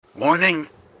Warning,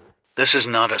 this is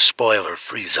not a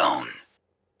spoiler-free zone.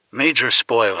 Major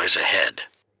spoilers ahead.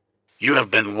 You have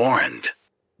been warned.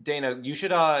 Dana, you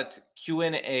should cue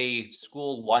in a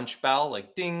school lunch bell,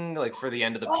 like ding, like for the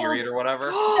end of the period or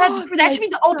whatever. That should be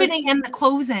the opening and the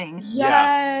closing. Yes,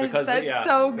 Yeah, because that's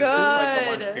so good. It's like the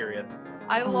lunch period.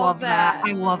 I love that.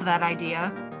 I love that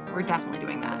idea. We're definitely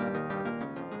doing that.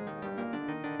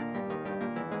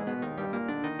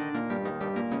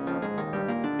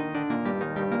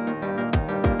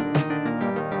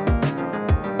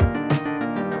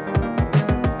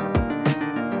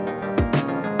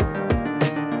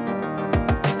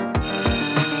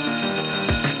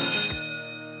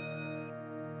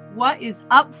 What is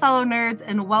up, fellow nerds,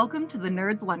 and welcome to the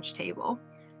Nerds Lunch Table.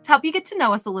 To help you get to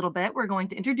know us a little bit, we're going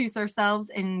to introduce ourselves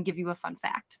and give you a fun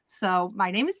fact. So my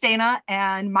name is Dana,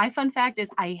 and my fun fact is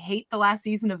I hate the last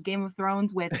season of Game of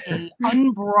Thrones with an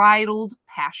unbridled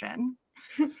passion.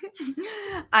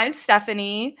 I'm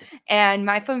Stephanie, and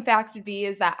my fun fact would be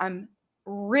is that I'm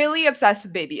really obsessed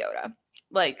with Baby Yoda.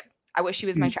 Like, I wish he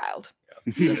was my child.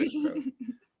 Yeah, that is true.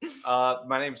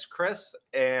 My name's Chris,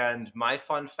 and my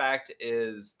fun fact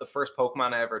is the first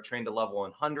Pokemon I ever trained to level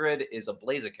 100 is a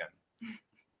Blaziken.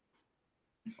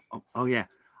 Oh yeah,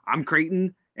 I'm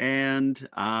Creighton, and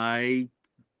I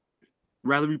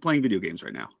rather be playing video games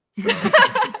right now. So.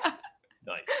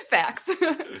 Nice. Facts.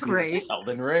 Great.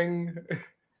 Elden Ring.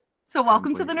 So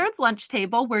welcome to the Nerds Lunch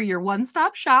Table, where your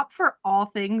one-stop shop for all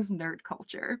things nerd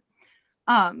culture.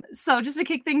 So just to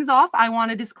kick things off, I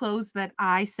want to disclose that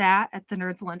I sat at the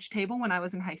Nerds Lunch Table when I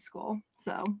was in high school.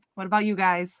 So what about you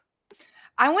guys?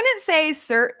 I wouldn't say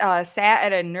sat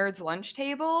at a nerd's lunch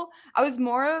table. I was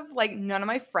more of like none of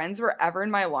my friends were ever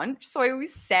in my lunch. So I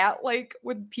always sat like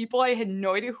with people I had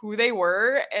no idea who they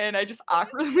were. And I just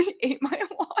awkwardly ate my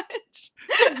lunch.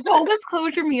 Full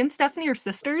disclosure, me and Stephanie are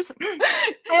sisters. And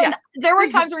Yes. there were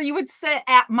times where you would sit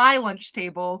at my lunch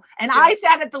table and I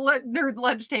sat at the nerd's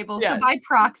lunch table. So by Yes.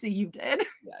 proxy, you did.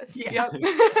 Yes. Yeah.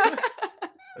 Yep.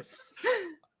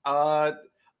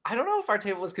 I don't know if our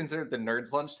table was considered the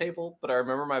nerds lunch table, but I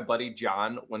remember my buddy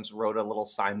John once wrote a little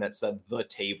sign that said the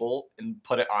table and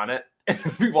put it on it. And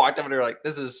we walked up and we were like,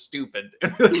 this is stupid.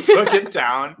 And we took it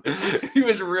down. He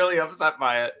was really upset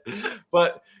by it.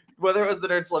 But whether it was the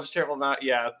nerds lunch table or not,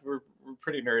 yeah, we're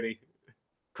pretty nerdy.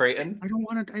 Creighton? I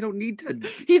don't need to.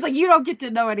 He's like, you don't get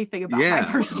to know anything about my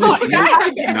personal life.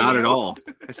 Not at all.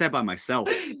 I sat by myself.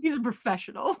 He's a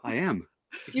professional. I am.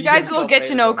 You guys will get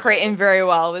to know Creighton very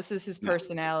well. This is his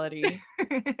personality.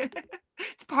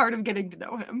 It's part of getting to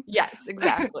know him. Yes,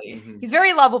 exactly. Mhm. He's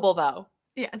very lovable, though.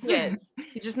 Yes. He is.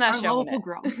 He's just not Our showing local it.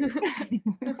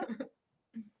 girl.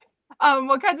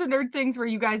 What kinds of nerd things were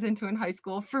you guys into in high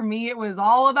school? For me, it was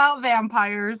all about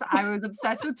vampires. I was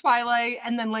obsessed with Twilight,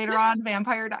 and then later on,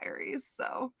 Vampire Diaries.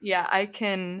 So Yeah, I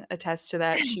can attest to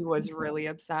that. She was really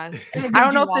obsessed. Did I don't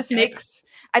you know if watch this it?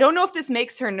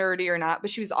 makes her nerdy or not, but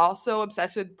she was also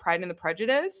obsessed with Pride and the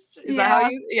Prejudice. Is that how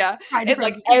you? Yeah. Pride And and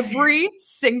like Prejudice. every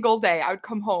single day, I would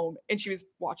come home and she was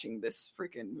watching this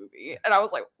freaking movie, and I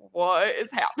was like, "What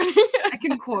is happening?" I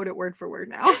can quote it word for word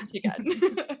now. You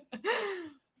can.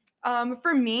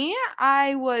 For me,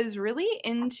 I was really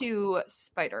into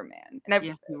Spider-Man, and I've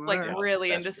Yes, you like were. really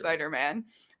That's into true. Spider-Man.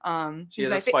 She he's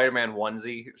has my a Spider-Man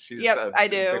onesie. She's Yep, a I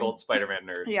big do. old Spider-Man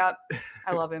nerd. Yep,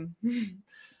 I love him.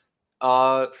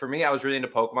 For me, I was really into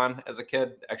Pokemon as a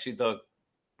kid. Actually,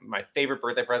 my favorite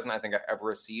birthday present I think I ever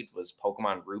received was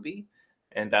Pokemon Ruby,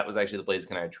 and that was actually the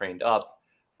Blaziken I trained up.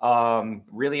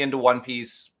 Really into One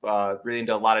Piece, really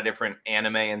into a lot of different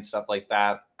anime and stuff like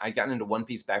that. I got into One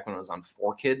Piece back when it was on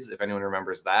 4Kids, if anyone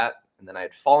remembers that. And then I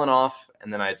had fallen off,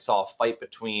 and then I saw a fight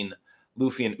between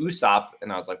Luffy and Usopp,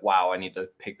 and I was like, wow, I need to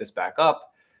pick this back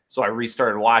up. So I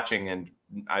restarted watching, and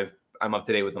I'm up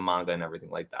to date with the manga and everything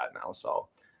like that now. So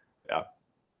yeah,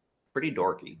 pretty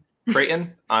dorky.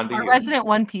 Creighton, on to Our you. resident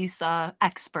One Piece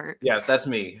expert. Yes, that's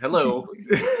me. Hello.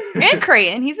 And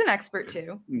Creighton, he's an expert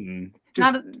too.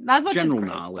 Not as much as General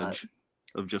Chris, knowledge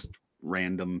of just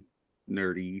random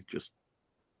nerdy, just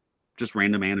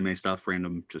random anime stuff,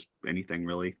 random just anything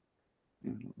really.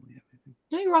 but-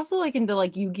 No, you're also like into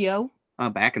like Yu-Gi-Oh.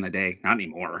 Back in the day, not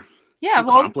anymore. Yeah, too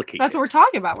well, complicated. that's what we're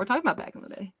talking about. We're talking about back in the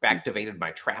day. Activated my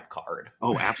trap card.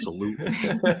 Oh, absolutely.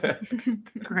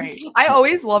 Great. I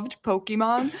always loved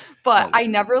Pokemon, but Oh, I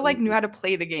never like knew how to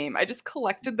play the game. I just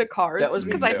collected the cards was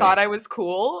me because I too. thought I was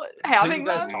cool Until having you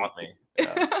guys them. taught me.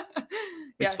 Yeah.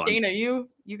 Yeah, fun. Dana, you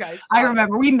guys. I taught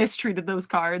remember we mistreated those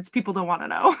cards. People don't want to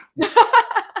know.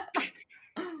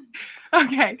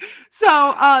 Okay,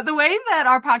 so the way that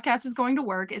our podcast is going to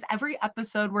work is every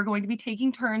episode we're going to be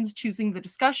taking turns choosing the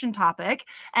discussion topic,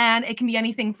 and it can be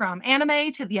anything from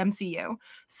anime to the MCU.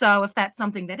 So if that's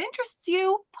something that interests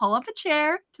you, pull up a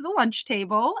chair to the lunch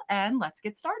table and let's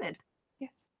get started. Yes.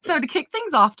 So to kick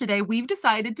things off today, we've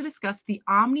decided to discuss the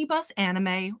omnibus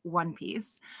anime One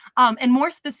Piece. And more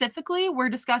specifically, we're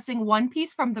discussing One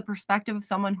Piece from the perspective of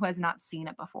someone who has not seen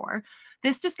it before.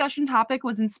 This discussion topic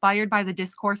was inspired by the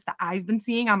discourse that I've been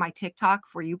seeing on my TikTok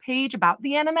For You page about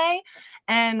the anime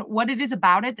and what it is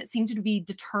about it that seems to be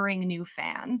deterring new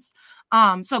fans.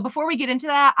 So before we get into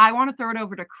that, I want to throw it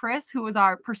over to Chris, who is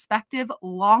our prospective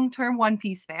long-term One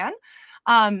Piece fan.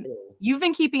 You've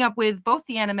been keeping up with both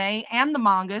the anime and the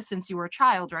manga since you were a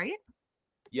child, right?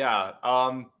 Yeah.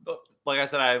 Like I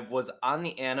said, I was on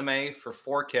the anime for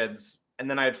 4 Kids, and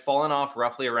then I had fallen off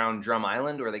roughly around Drum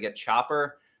Island where they get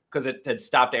Chopper because it had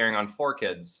stopped airing on 4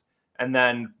 Kids. And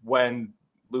then when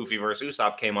Luffy versus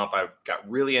Usopp came up, I got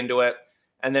really into it.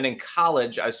 And then in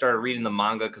college, I started reading the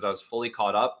manga because I was fully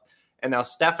caught up. And now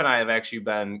Steph and I have actually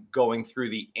been going through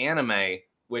the anime,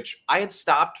 which I had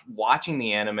stopped watching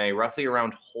the anime roughly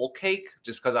around Whole Cake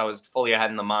just because I was fully ahead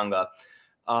in the manga.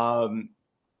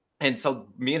 And so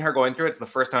me and her going through it's the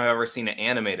first time I've ever seen it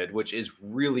animated, which is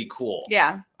really cool.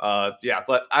 Yeah.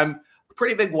 But I'm a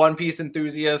pretty big One Piece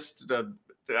enthusiast.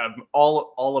 I'm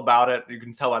all about it. You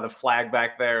can tell by the flag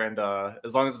back there. And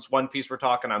as long as it's One Piece we're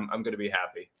talking, I'm going to be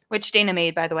happy. Which Dana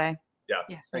made, by the way. Yeah.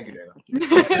 Yes. Thank you, Dana.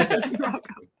 You're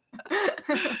welcome.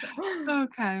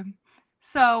 Okay.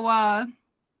 So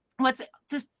let's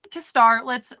just to start,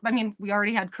 we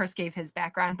already had Chris gave his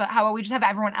background, but how about we just have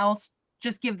everyone else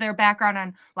just give their background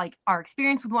on like our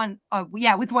experience with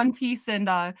with One Piece and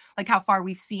like how far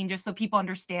we've seen, just so people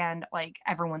understand like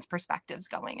everyone's perspectives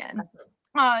going in.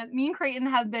 Me and Creighton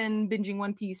have been binging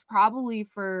One Piece probably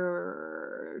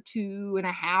for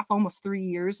 2.5, almost 3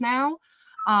 years now.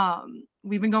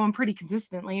 We've been going pretty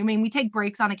consistently. I mean, we take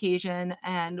breaks on occasion,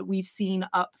 and we've seen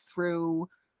up through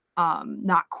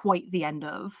not quite the end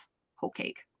of Whole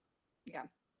Cake. Yeah.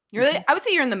 I would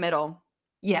say you're in the middle.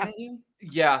 Yeah.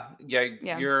 Yeah.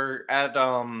 Yeah. You're at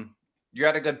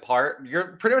a good part.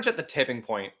 You're pretty much at the tipping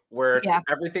point where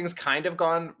everything's kind of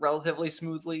gone relatively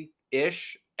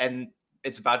smoothly-ish, and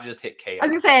it's about to just hit chaos. I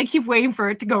was gonna say I keep waiting for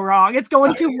it to go wrong. It's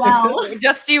going too well.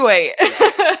 Just you wait.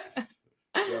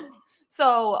 Yep.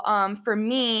 So for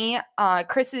me,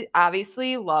 Chris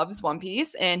obviously loves One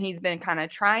Piece, and he's been kind of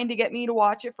trying to get me to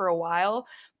watch it for a while,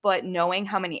 but knowing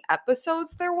how many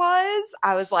episodes there was,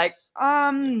 I was like,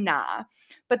 nah.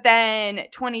 But then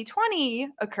 2020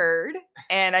 occurred,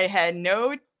 and I had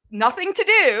nothing to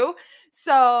do.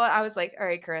 So I was like, all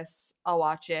right, Chris, I'll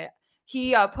watch it.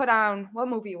 He put on, what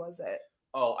movie was it?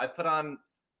 Oh, I put on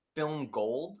Film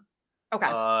Gold.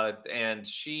 Okay. And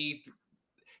she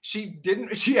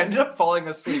ended up falling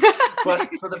asleep, but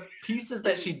for the pieces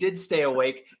that she did stay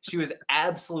awake, she was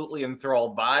absolutely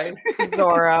enthralled by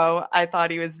Zoro. I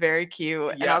thought he was very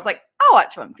cute, and Yeah. I was like, I'll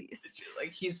watch One Piece.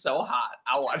 like he's so hot.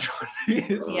 I'll watch One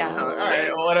Piece. Yeah. All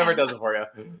right, well, whatever does it for you.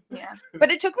 Yeah,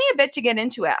 but it took me a bit to get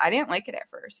into it. I didn't like it at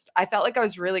first. I felt like I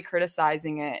was really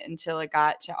criticizing it until it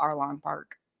got to Arlong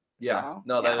Park. Yeah, So,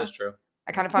 no, that yeah. is true.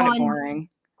 I kind of found it boring.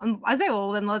 I say,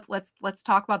 well, then let's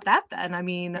talk about that then. I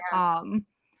mean,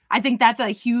 I think that's a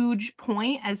huge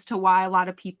point as to why a lot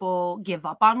of people give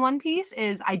up on One Piece.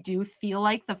 Is I do feel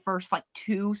like the first like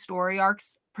 2 story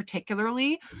arcs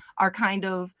particularly are kind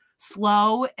of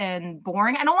slow and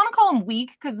boring. I don't want to call them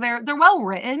weak because they're well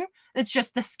written. It's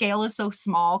just the scale is so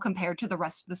small compared to the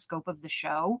rest of the scope of the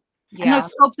show and the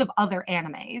scopes of other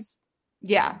animes.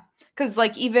 Yeah. Because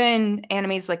like even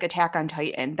animes like Attack on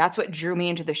Titan, that's what drew me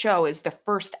into the show is the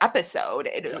first episode.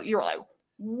 You're like,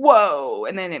 whoa.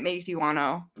 And then it makes you want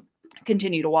to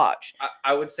continue to watch.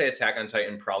 I would say Attack on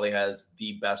Titan probably has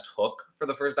the best hook for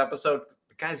the first episode.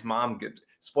 The guy's mom,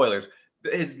 spoilers,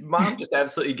 his mom just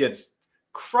absolutely gets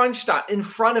crunched on in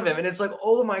front of him. And it's like,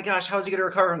 oh my gosh, how is he going to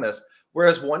recover from this?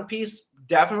 Whereas One Piece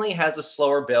definitely has a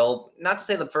slower build. Not to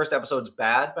say the first episode's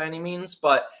bad by any means,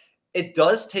 but it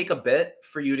does take a bit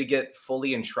for you to get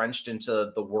fully entrenched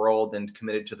into the world and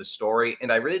committed to the story.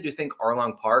 And I really do think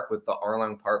Arlong Park with the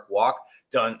Arlong Park walk,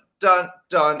 dun, dun,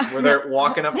 dun, where they're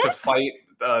walking up to fight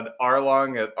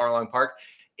Arlong at Arlong Park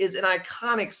is an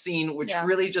iconic scene, which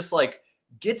really just like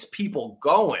gets people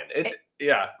going.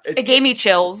 It gave me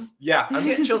chills. Yeah, I'm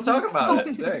getting chills talking about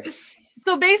it. Thanks.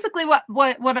 So basically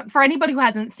what for anybody who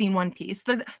hasn't seen One Piece,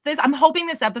 I'm hoping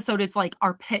this episode is like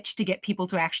our pitch to get people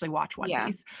to actually watch One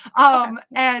Piece.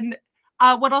 And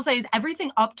what I'll say is everything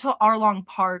up to Arlong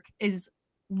Park is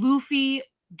Luffy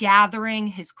gathering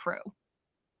his crew.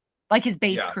 like his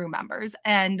base Yeah. crew members.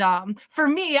 And for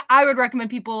me, I would recommend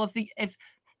people if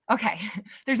okay,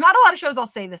 there's not a lot of shows I'll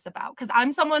say this about because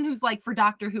I'm someone who's like for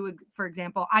Doctor Who, for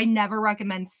example, I never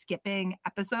recommend skipping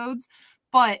episodes.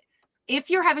 But if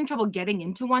you're having trouble getting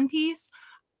into One Piece,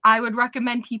 I would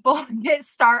recommend people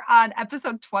start on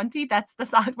episode 20. That's the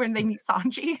side when they meet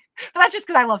Sanji. But that's just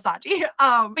because I love Sanji.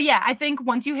 But yeah, I think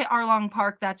once you hit Arlong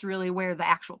Park, that's really where the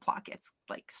actual plot gets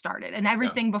like started. And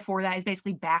everything before that is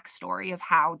basically backstory of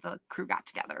how the crew got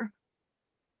together.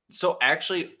 So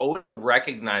actually, Oda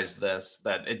recognized this,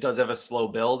 that it does have a slow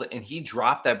build, and he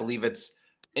dropped, I believe it's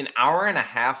an hour and a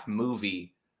half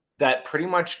movie that pretty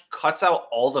much cuts out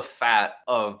all the fat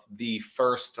of the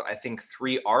first, I think,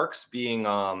 3 arcs being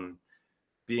Dawn,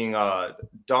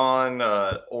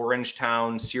 Orange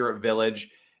Town, Syrup Village,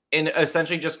 and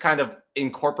essentially just kind of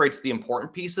incorporates the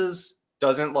important pieces,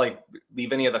 doesn't like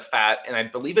leave any of the fat, and I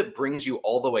believe it brings you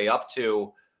all the way up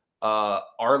to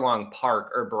Arlong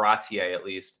Park, or Baratie at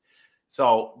least.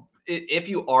 So if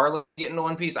you are looking to get into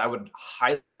One Piece, I would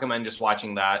highly recommend just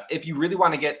watching that. If you really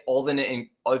want to get all the nit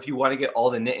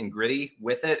and gritty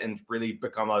with it and really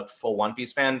become a full One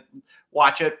Piece fan,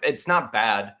 watch it. It's not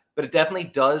bad, but it definitely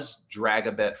does drag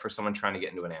a bit for someone trying to get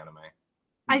into an anime.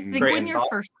 I think Great, when and you're thoughts?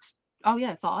 first, oh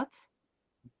yeah, thoughts.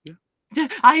 Yeah.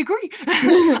 I agree.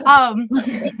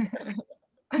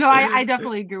 No, I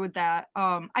definitely agree with that.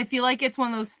 I feel like it's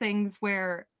one of those things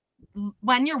where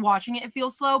when you're watching it, it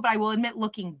feels slow, but I will admit,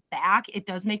 looking back, it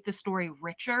does make the story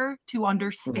richer to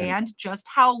understand just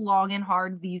how long and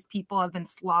hard these people have been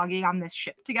slogging on this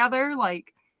ship together.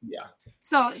 Like, Yeah.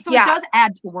 so Yeah. it does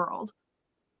add to the world.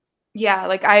 Yeah,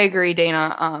 like I agree,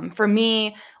 Dana. For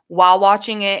me, while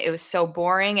watching it, it was so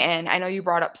boring. And I know you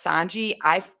brought up Sanji.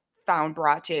 I found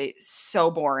Baratie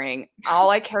so boring. All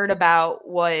I cared about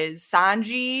was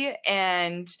Sanji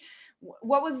and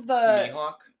what was the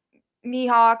Mihawk?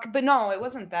 Mihawk, but no, it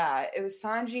wasn't that. It was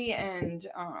Sanji and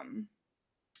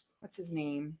what's his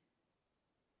name?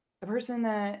 The person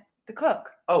that the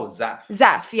cook. Oh, Zeph.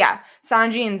 Zeph, yeah.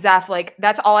 Sanji and Zeph, like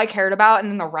that's all I cared about.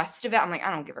 And then the rest of it, I'm like, I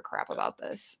don't give a crap about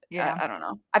this. Yeah. I don't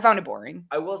know. I found it boring.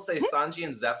 I will say Sanji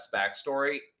and Zeph's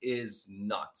backstory is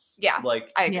nuts. Yeah,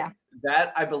 Like I agree. Yeah.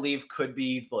 that I believe could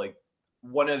be like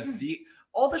one of the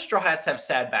all the Straw Hats have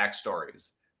sad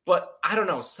backstories. But I don't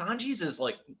know, Sanji's is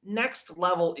like next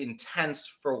level intense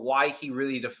for why he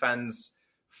really defends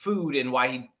food and why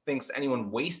he thinks anyone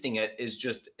wasting it is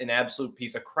just an absolute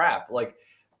piece of crap. Like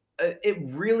it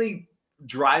really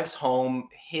drives home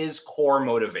his core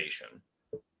motivation,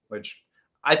 which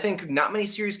I think not many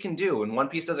series can do. And One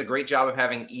Piece does a great job of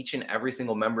having each and every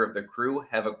single member of the crew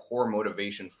have a core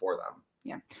motivation for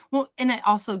them. Well, and it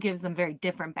also gives them very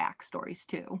different backstories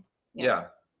too. Yeah.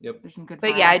 Yep. There's some good.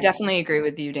 But yeah, I variety. definitely agree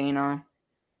with you, Dana,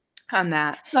 on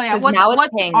that. So yeah, 'Cause what's now it's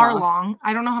what's paying off. Arlong?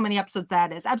 I don't know how many episodes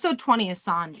that is. Episode 20 is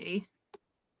Sanji.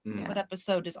 Mm. What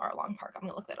episode is Arlong Park? I'm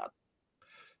gonna look that up.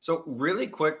 So really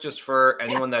quick, just for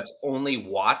anyone that's only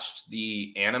watched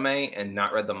the anime and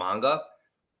not read the manga,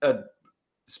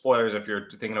 spoilers if you're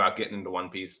thinking about getting into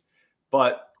One Piece,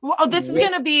 but Well, oh, this is Wh-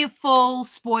 gonna be full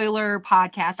spoiler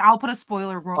podcast. I'll put a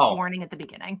spoiler Oh. warning at the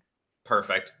beginning.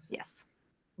 perfect. Yes.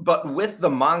 But with the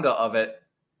manga of it,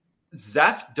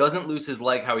 Zeph doesn't lose his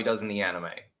leg how he does in the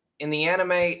anime. In the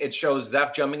anime, it shows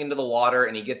Zeph jumping into the water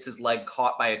and he gets his leg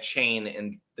caught by a chain,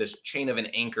 and this chain of an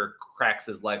anchor cracks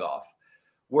his leg off.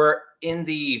 Where in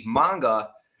the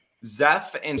manga,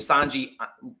 Zeph and Sanji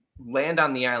land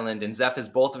on the island and Zeph has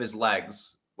both of his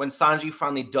legs. When Sanji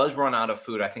finally does run out of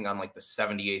food, I think on like the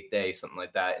 78th day, something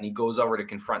like that, and he goes over to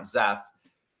confront Zeph,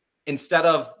 instead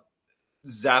of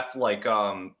Zeph like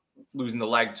losing the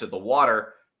leg to the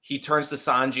water, he turns to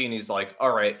Sanji and he's like,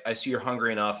 all right, I see you're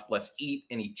hungry enough. Let's eat.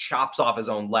 And he chops off his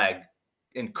own leg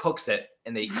and cooks it,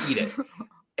 and they eat it.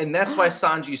 And that's why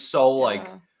Sanji's so like,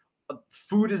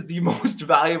 food is the most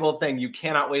valuable thing. You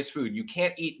cannot waste food. You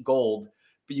can't eat gold,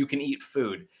 but you can eat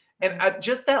food. And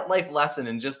just that life lesson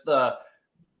and just the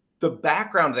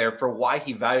background there for why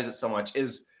he values it so much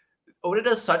is Oda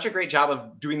does such a great job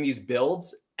of doing these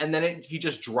builds, and then he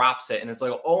just drops it, and it's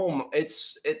like, oh,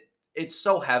 it's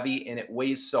so heavy and it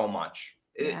weighs so much.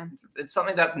 It's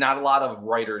something that not a lot of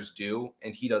writers do,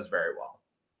 and he does very well.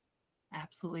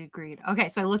 Absolutely agreed. Okay,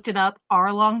 so I looked it up.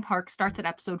 Arlong Park starts at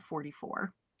episode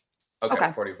 44.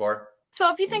 Okay. 44.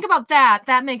 So if you think about that,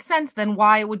 that makes sense then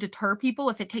why it would deter people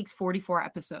if it takes 44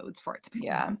 episodes for it to be.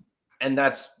 Yeah. And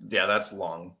that's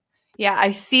long. Yeah,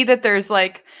 I see that there's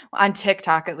like on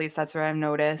TikTok, at least that's where I've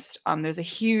noticed. There's a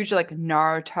huge like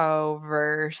Naruto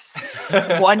verse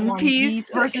One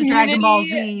Piece versus Dragon Ball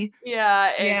community. Z.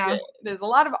 Yeah, and Yeah. there's a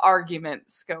lot of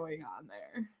arguments going on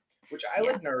there. Which I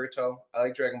like Naruto. I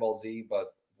like Dragon Ball Z,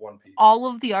 but One Piece. All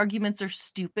of the arguments are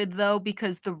stupid though,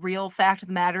 because the real fact of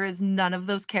the matter is none of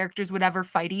those characters would ever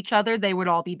fight each other. They would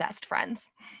all be best friends.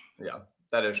 Yeah,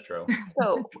 that is true.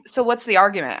 So what's the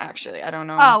argument actually? I don't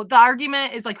know. Oh, the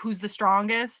argument is like who's the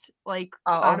strongest, like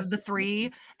out of the I see.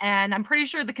 three. And I'm pretty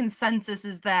sure the consensus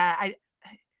is that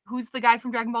who's the guy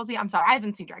from Dragon Ball Z? I'm sorry, I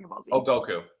haven't seen Dragon Ball Z. Oh,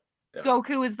 Goku. Yeah.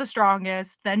 Goku is the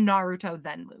strongest, then Naruto,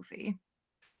 then Luffy.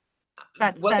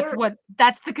 That's Whether-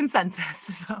 that's the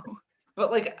consensus. So But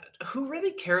like, who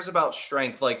really cares about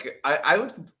strength? Like, I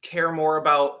would care more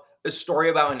about a story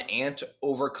about an ant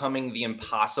overcoming the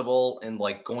impossible and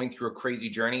like going through a crazy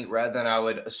journey rather than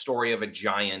a story of a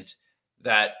giant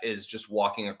that is just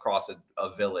walking across a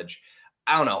village.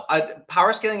 I don't know.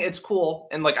 Power scaling, it's cool.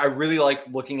 And like, I really like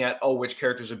looking at, which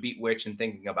characters would beat which and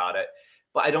thinking about it.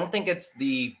 But I don't think it's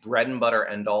the bread and butter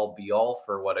end all be all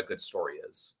for what a good story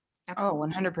is. Oh,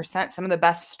 100%. Some of the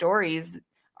best stories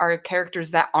are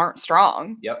characters that aren't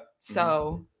strong. Yep.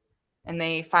 So, and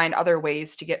they find other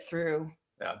ways to get through.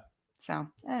 Yeah. So,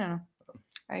 I don't know.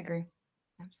 I agree.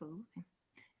 Absolutely.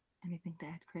 Anything to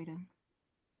add, Kratom?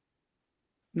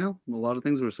 No, a lot of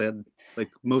things were said.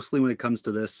 Like mostly when it comes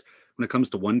to this, when it comes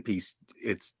to One Piece,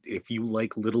 it's if you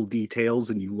like little details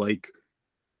and you like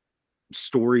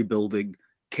story building,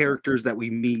 characters that we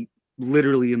meet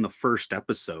literally in the first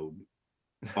episode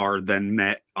are then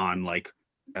met on like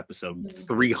episode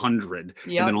 300.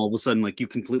 Yep. And then all of a sudden, like you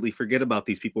completely forget about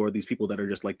these people, or these people that are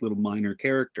just like little minor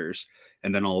characters.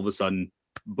 And then all of a sudden,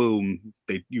 boom,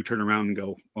 you turn around and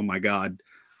go, oh my God,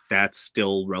 that's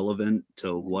still relevant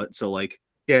to what? So like,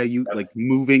 yeah, you like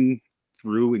moving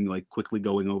through and like quickly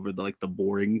going over the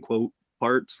boring quote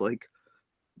parts, like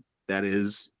that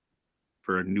is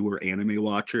for a newer anime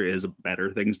watcher is better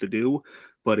things to do.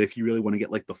 But if you really want to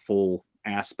get like the full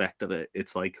aspect of it,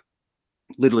 it's like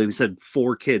literally they said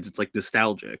 4 kids. It's like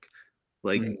nostalgic.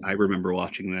 Like I remember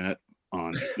watching that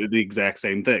on the exact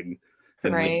same thing.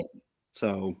 And Right. like,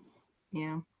 so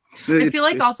Yeah. I feel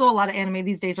like it's- also a lot of anime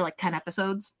these days are like 10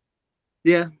 episodes.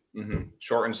 yeah.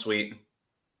 Short and sweet.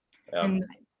 Yeah. And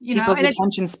you know, People's and it's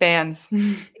attention spans.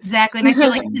 exactly. And I feel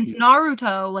like since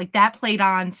Naruto, like that played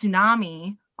on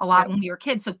Tsunami a lot when we were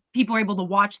kids. So people were able to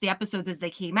watch the episodes as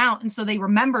they came out. And so they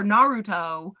remember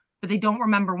Naruto, but they don't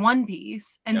remember One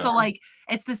Piece. And so like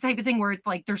it's this type of thing where it's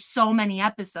like there's so many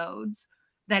episodes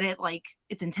that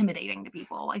it's intimidating to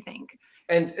people, I think.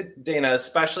 And Dana,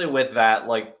 especially with that,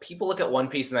 like people look at One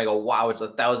Piece and they go, wow, it's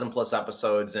 1,000+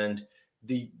 episodes. And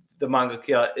the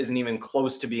mangaka isn't even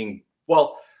close to being,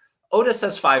 well, Oda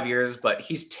says 5 years, but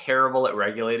he's terrible at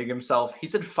regulating himself. He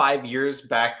said 5 years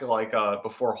back, like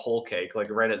before Whole Cake, like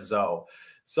right at Zoe.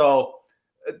 So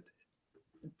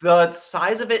the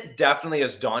size of it definitely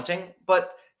is daunting.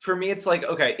 But for me, it's like,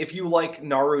 okay, if you like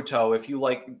Naruto, if you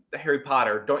like Harry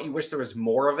Potter, don't you wish there was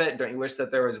more of it? Don't you wish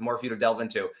that there was more for you to delve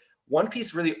into? One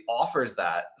Piece really offers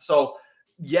that. So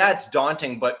yeah, it's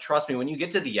daunting, but trust me, when you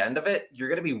get to the end of it, you're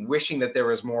going to be wishing that there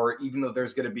was more, even though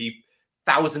there's going to be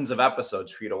thousands of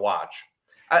episodes for you to watch.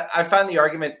 I find the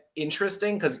argument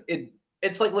interesting because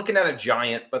it's like looking at a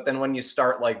giant, but then when you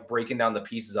start like breaking down the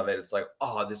pieces of it, it's like,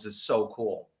 oh, this is so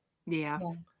cool. Yeah.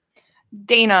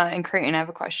 Dana and Creighton, I have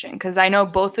a question because I know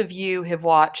both of you have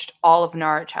watched all of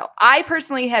Naruto. I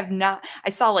personally have not.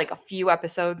 I saw like a few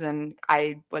episodes and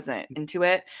I wasn't into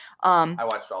it. I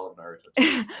watched all of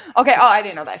Naruto. Okay. Oh, I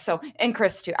didn't know that. So, and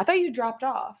Chris too. I thought you dropped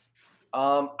off.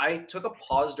 I took a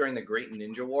pause during the Great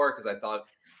Ninja War because I thought,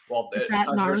 well, Is that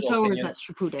Naruto or is that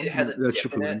Shippuden? It has a That's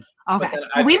dip in it. Shippuden. Okay. then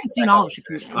Well, we I- haven't seen I all of thought-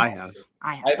 Shippuden. I have.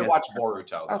 I I haven't have. watched Boruto.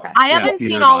 Though. Okay. I Yeah, haven't seen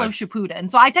neither all have of Shippuden,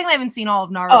 so I technically haven't seen all of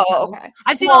Naruto. Oh, okay.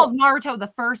 I've seen Well- all of Naruto, the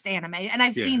first anime, and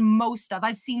I've Yeah. seen most of.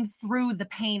 I've seen through the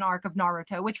pain arc of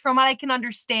Naruto, which, from what I can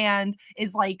understand,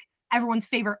 is like everyone's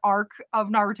favorite arc of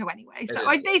Naruto anyway. So is.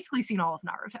 I've basically seen all of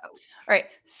Naruto. All right.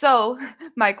 So,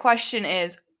 my question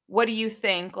is, what do you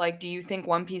think? Like, do you think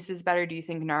One Piece is better? Do you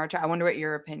think Naruto? I wonder what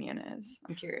your opinion is.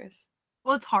 I'm curious.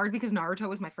 Well, it's hard because Naruto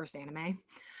was my first anime.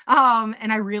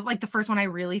 And I really like the first one I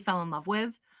really fell in love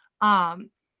with.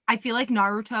 I feel like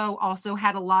Naruto also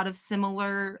had a lot of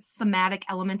similar thematic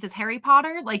elements as Harry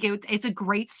Potter. Like it's a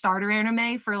great starter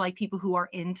anime for like people who are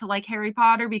into like Harry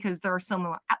Potter because there are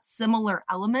similar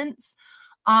elements.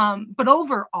 But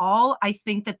overall, I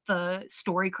think that the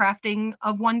story crafting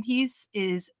of One Piece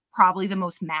is probably the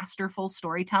most masterful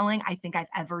storytelling I think I've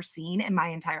ever seen in my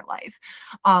entire life.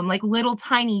 Like little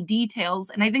tiny details.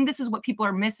 And I think this is what people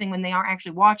are missing when they aren't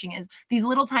actually watching is these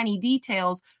little tiny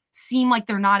details seem like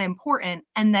they're not important.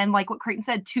 And then like what Creighton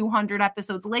said, 200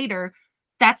 episodes later,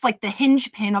 that's like the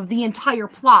hinge pin of the entire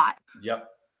plot. Yep.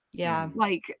 Yeah.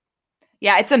 Like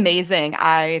Yeah, it's amazing.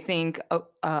 I think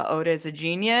Oda is a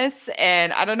genius,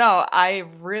 and I don't know. I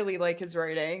really like his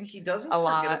writing. He doesn't a forget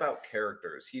lot. about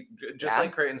characters. He just Yeah.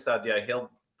 like Creighton said, yeah, he'll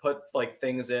put like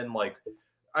things in like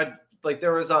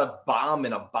there was a bomb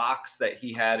in a box that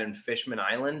he had in Fishman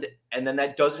Island, and then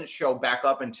that doesn't show back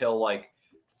up until like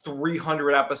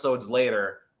 300 episodes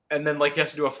later. And then like he has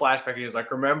to do a flashback and he's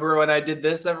like, remember when I did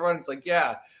this, everyone? It's like,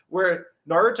 yeah. Where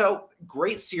Naruto,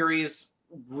 great series,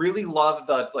 really love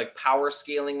the like power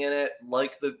scaling in it,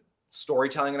 like the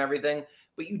storytelling and everything,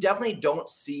 but you definitely don't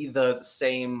see the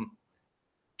same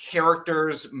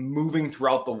characters moving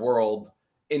throughout the world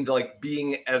into like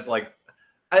being as like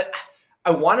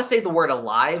I want to say the word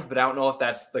alive, but I don't know if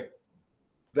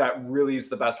that really is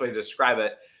the best way to describe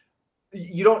it.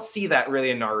 You don't see that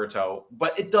really in Naruto,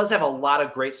 but it does have a lot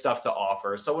of great stuff to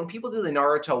offer. So when people do the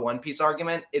Naruto One Piece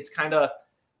argument, it's kind of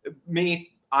me.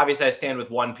 Obviously, I stand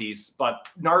with One Piece, but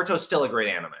Naruto's still a great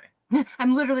anime.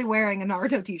 I'm literally wearing a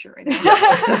Naruto t-shirt right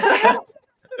now.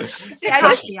 See,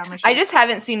 I just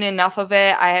haven't seen enough of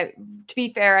it. To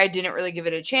be fair, I didn't really give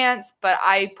it a chance, but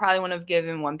I probably wouldn't have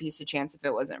given One Piece a chance if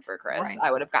it wasn't for Chris. Right.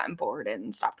 I would have gotten bored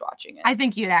and stopped watching it. I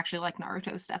think you'd actually like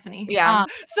Naruto, Stephanie. Yeah.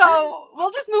 So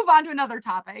we'll just move on to another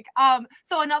topic.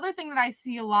 So another thing that I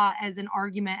see a lot as an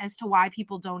argument as to why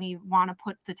people don't even want to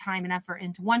put the time and effort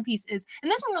into One Piece is, and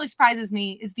this one really surprises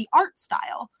me, is the art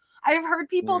style. I've heard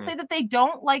people say that they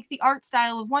don't like the art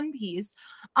style of One Piece.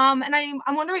 And I'm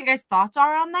wondering what your guys' thoughts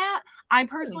are on that. I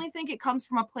personally think it comes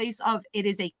from a place of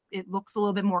it looks a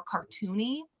little bit more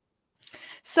cartoony.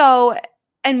 So,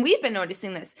 and we've been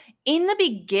noticing this in the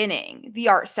beginning, the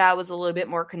art style was a little bit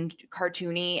more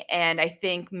cartoony. And I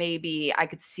think maybe I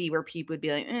could see where people would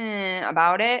be like,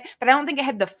 about it. But I don't think it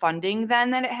had the funding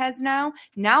then that it has now.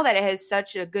 Now that it has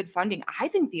such a good funding, I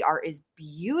think the art is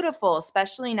beautiful,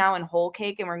 especially now in Whole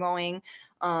Cake and we're going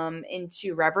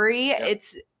into Reverie. Yep.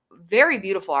 It's very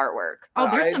beautiful artwork.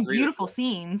 Oh, there's some beautiful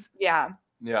scenes. Yeah.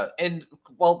 Yeah. And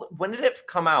well, when did it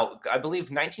come out? I believe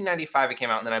 1995 it came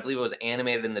out, and then I believe it was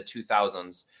animated in the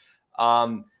 2000s.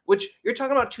 Which you're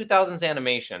talking about 2000s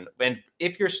animation. And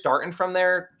if you're starting from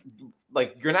there,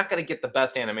 like you're not going to get the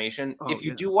best animation. If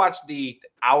you do watch the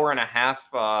hour and a half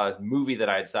movie that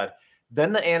I had said,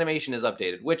 then the animation is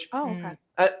updated, which I'm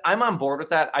on board with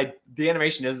that. The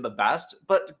animation isn't the best,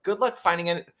 but good luck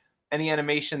finding any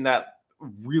animation that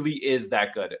really is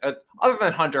that good, other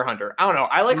than Hunter x Hunter. I don't know.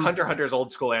 I like Hunter x Hunter's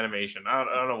old school animation. I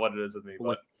don't know what it is with me,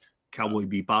 but Cowboy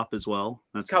Bebop as well.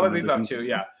 That's Cowboy Bebop too.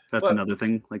 Yeah, that's another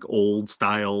thing, like old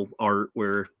style art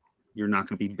where you're not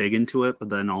going to be big into it, but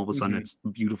then all of a sudden it's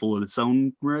beautiful in its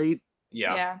own right.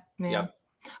 Yeah.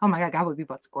 Oh my God, Cowboy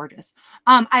Bebop's gorgeous.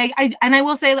 I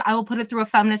will say, I will put it through a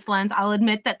feminist lens. I'll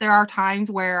admit that there are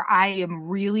times where I am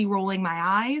really rolling my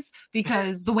eyes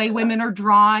because the way women are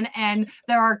drawn, and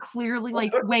there are clearly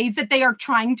like ways that they are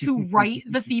trying to write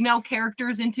the female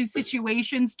characters into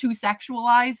situations to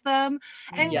sexualize them.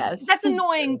 And that's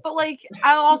annoying, but like,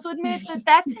 I'll also admit that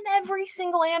that's in every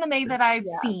single anime that I've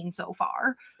seen so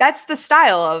far. That's the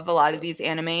style of a lot of these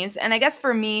animes. And I guess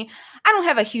for me, I don't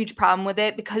have a huge problem with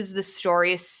it because the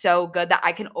story is so good that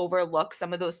I can overlook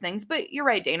some of those things. But you're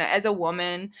right, Dana. As a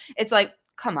woman, it's like,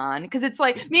 come on. Because it's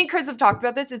like, me and Chris have talked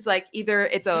about this. It's like either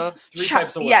it's a three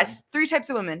types of women. Yes, 3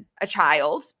 types of women. A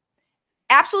child,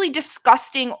 absolutely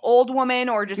disgusting old woman,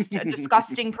 or just a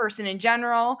disgusting person in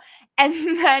general. And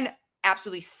then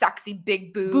absolutely sexy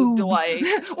big boob, like,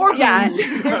 or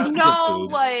there's no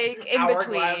like in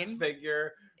between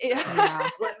figure. Yeah.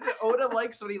 Oda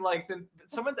likes what he likes, and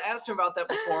someone's asked him about that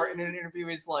before in an interview.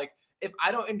 He's like, if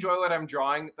I don't enjoy what I'm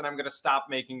drawing, then I'm gonna stop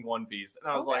making One Piece.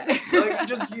 And I was like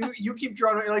just you keep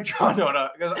drawing what you like drawing,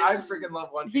 Oda, because I freaking love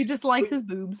One Piece. He just likes his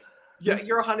boobs. Yeah,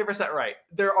 you're 100% right.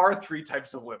 There are 3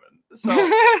 types of women, so you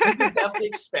can definitely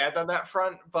expand on that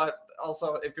front. But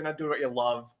also, if you're not doing what you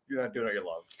love, you're not doing what you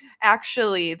love.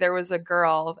 Actually, there was a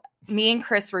girl. Me and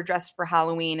Chris were dressed for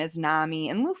Halloween as Nami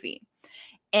and Luffy.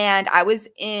 And I was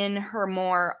in her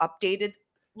more updated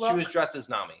look. She was dressed as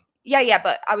Nami. Yeah,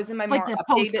 but I was in my like more the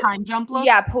updated post-time jump look.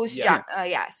 Yeah, post-jump.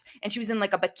 Yes. And she was in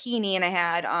like a bikini, and I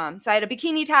had so I had a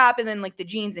bikini top and then like the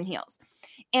jeans and heels.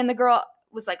 And the girl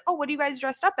was like, "Oh, what are you guys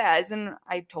dressed up as?" And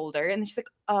I told her, and she's like,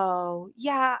 "Oh,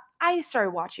 yeah, I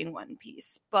started watching One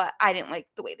Piece, but I didn't like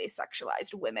the way they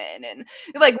sexualized women," and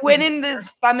like went in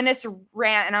this feminist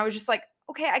rant, and I was just like,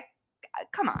 "Okay,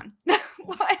 come on."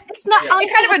 It's not. Yeah.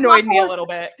 It kind of annoyed me a little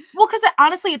bit. Well, because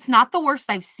honestly, it's not the worst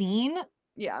I've seen.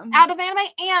 Yeah. Out of anime,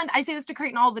 and I say this to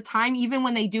Creighton all the time, even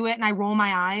when they do it, and I roll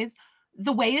my eyes.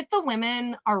 The way that the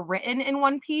women are written in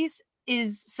One Piece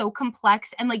is so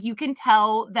complex, and like you can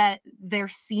tell that they're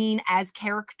seen as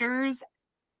characters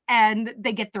and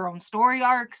they get their own story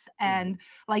arcs, and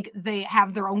like they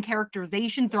have their own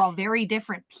characterizations. They're all very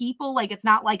different people. Like it's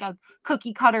not like a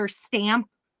cookie cutter stamp.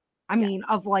 I mean,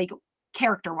 of like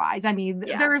character wise. I mean,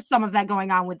 there is some of that going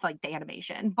on with like the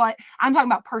animation, but I'm talking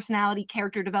about personality,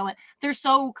 character development. They're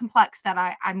so complex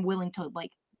that I'm willing to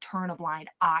like turn a blind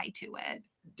eye to it.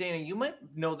 Dana, you might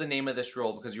know the name of this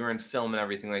rule because you were in film and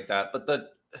everything like that, but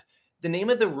the name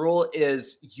of the rule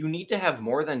is you need to have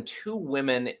more than 2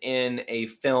 women in a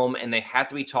film, and they have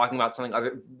to be talking about something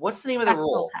other. What's the name of the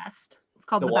rule? Test. It's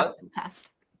called the Bechdel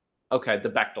test. Okay, the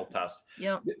Bechdel test.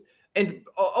 Yep. And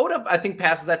Oda, I think,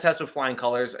 passes that test with flying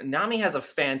colors. Nami has a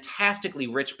fantastically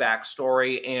rich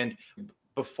backstory, and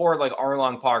before like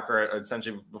Arlong Park, or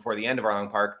essentially before the end of Arlong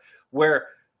Park, where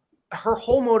her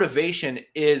whole motivation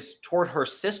is toward her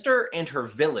sister and her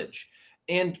village.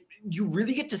 And you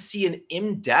really get to see an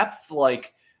in-depth,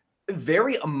 like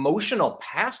very emotional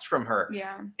past from her.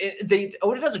 Yeah.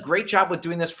 Oda does a great job with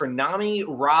doing this for Nami,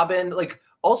 Robin, like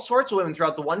all sorts of women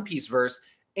throughout the One Piece verse.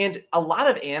 And a lot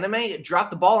of anime dropped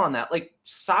the ball on that. Like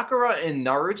Sakura and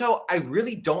Naruto, I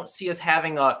really don't see us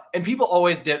having and people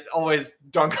always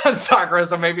dunk on Sakura,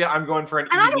 so maybe I'm going for an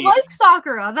easy. I like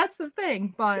Sakura, that's the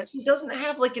thing, but she doesn't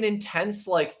have like an intense,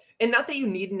 like, and not that you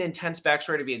need an intense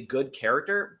backstory to be a good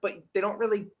character, but they don't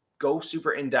really go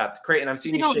super in depth. Creighton, I'm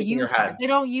seeing you shaking your head. They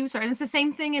don't use her. And it's the same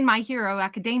thing in My Hero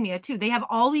Academia too. They have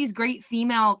all these great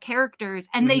female characters,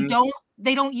 and they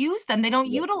don't use them. They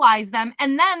don't utilize them.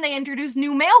 And then they introduce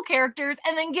new male characters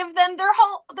and then give them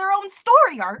their own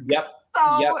story arcs. Yep.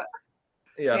 So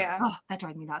yeah. Oh, that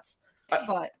drives me nuts.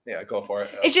 But yeah, go for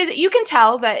it. It's just, you can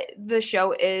tell that the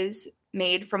show is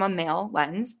made from a male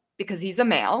lens because he's a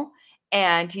male,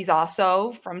 and he's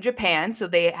also from Japan. So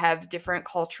they have different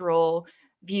cultural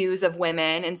views of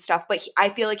women and stuff. But I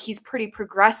feel like he's pretty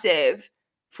progressive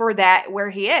for that where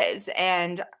he is.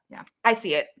 And I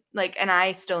see it. Like, and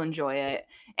I still enjoy it.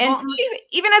 And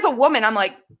even as a woman, I'm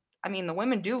like, I mean, the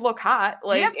women do look hot,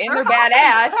 like, and they're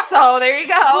badass. So there you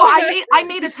go. I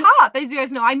made a top, as you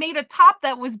guys know. I made a top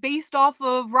that was based off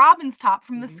of Robin's top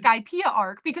from the Skypiea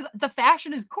arc because the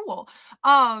fashion is cool.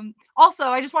 Also,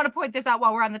 I just want to point this out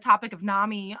while we're on the topic of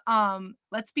Nami.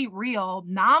 Let's be real.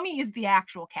 Nami is the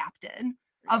actual captain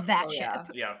of that ship.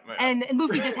 Yeah. And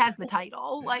Luffy just has the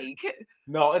title. Like,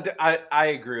 no, I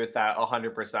agree with that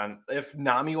 100%. If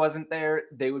Nami wasn't there,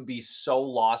 they would be so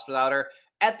lost without her.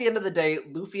 At the end of the day,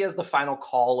 Luffy has the final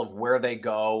call of where they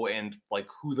go and like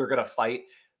who they're gonna fight.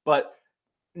 But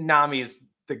Nami's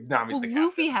the captain.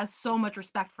 Luffy has so much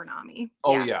respect for Nami.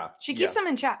 Oh yeah. She keeps them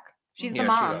in check. She's the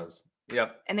mom. She does.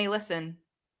 Yep. And they listen.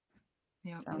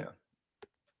 Yep. So. Yeah.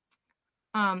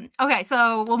 Okay,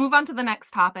 so we'll move on to the next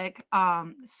topic.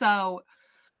 So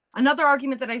another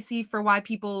argument that I see for why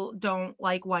people don't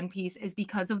like One Piece is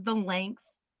because of the length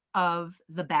of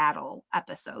the battle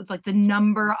episodes, like the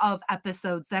number of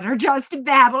episodes that are just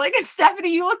battling. And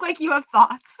Stephanie, you look like you have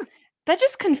thoughts. That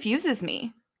just confuses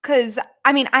me. Because,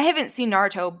 I mean, I haven't seen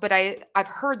Naruto, but I've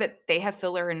heard that they have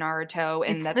filler in Naruto.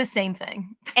 And it's the same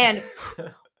thing. And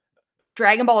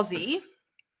Dragon Ball Z,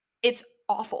 it's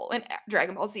awful in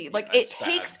Dragon Ball Z. Like, it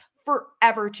takes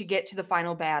forever to get to the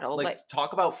final battle. Like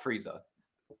talk about Frieza.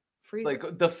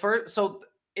 Like, the first... So,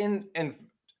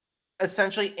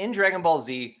 essentially, in Dragon Ball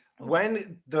Z,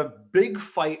 when the big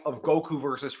fight of Goku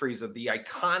versus Frieza, the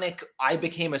iconic, I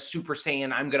became a Super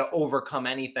Saiyan, I'm going to overcome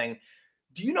anything.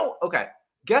 Do you know... Okay.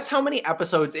 Guess how many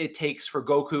episodes it takes for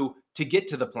Goku to get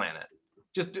to the planet?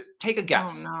 Just take a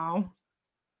guess. Oh, no.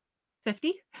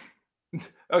 50?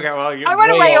 Okay, well, you're I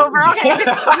went way over. Okay.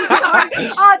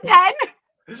 10?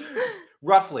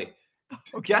 Roughly.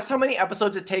 Okay. Guess how many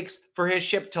episodes it takes for his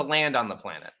ship to land on the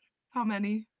planet? How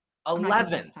many?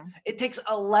 11. It takes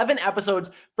 11 episodes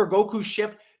for Goku's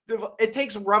ship. It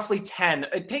takes roughly 10.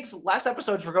 It takes less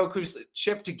episodes for Goku's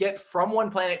ship to get from one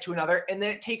planet to another, and then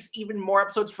it takes even more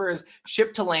episodes for his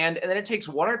ship to land, and then it takes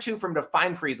 1 or 2 for him to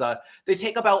find Frieza. They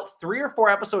take about 3 or 4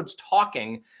 episodes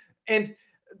talking, and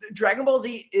Dragon Ball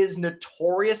Z is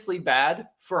notoriously bad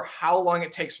for how long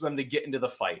it takes for them to get into the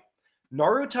fight.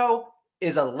 Naruto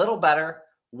is a little better.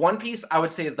 One Piece, I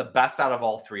would say, is the best out of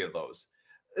all 3 of those.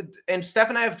 And Steph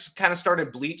and I have kind of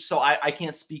started Bleach, so I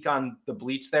can't speak on the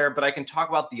Bleach there, but I can talk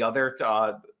about the other,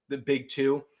 the big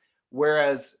 2.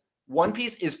 Whereas One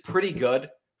Piece is pretty good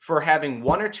for having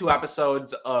 1 or 2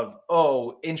 episodes of,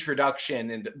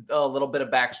 introduction and a little bit of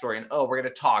backstory and, we're going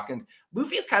to talk. And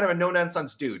Luffy is kind of a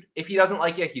no-nonsense dude. If he doesn't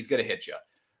like you, he's going to hit you.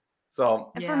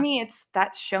 So and for me,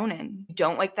 that's shonen.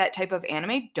 Don't like that type of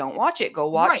anime? Don't watch it. Go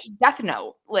watch Death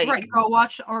Note. Go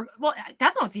watch,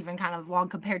 Death Note's even kind of long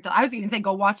compared to. I was even say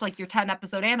go watch like your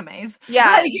 10-episode animes.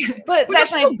 Yeah, but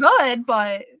that's still good.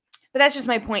 But But that's just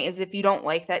my point, is if you don't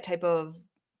like that type of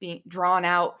being drawn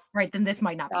out Right, then this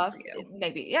might not stuff, be for you.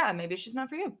 maybe it's just not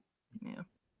for you. Yeah.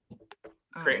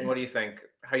 Creighton, what do you think?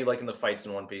 How you liking the fights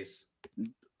in One Piece?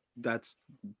 That's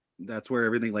where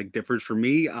everything like differs for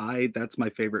me. That's my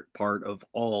favorite part of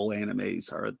all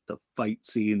animes are the fight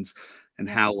scenes and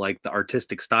how like the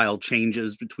artistic style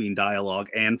changes between dialogue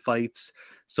and fights.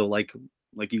 So like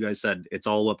you guys said, it's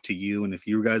all up to you. And if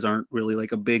you guys aren't really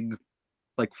like a big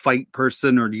like fight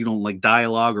person, or you don't like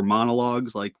dialogue or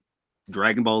monologues, like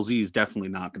Dragon Ball Z is definitely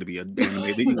not going to be an anime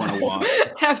that you want to watch.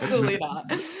 Absolutely not.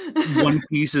 One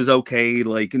Piece is okay.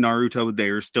 Like Naruto,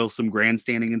 there's still some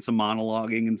grandstanding and some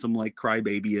monologuing and some like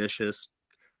crybaby-ish,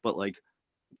 but like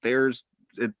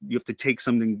you have to take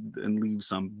something and leave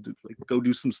some. Like go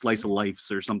do some slice of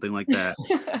lifes or something like that.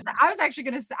 I was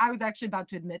actually about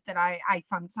to admit that I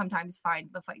sometimes find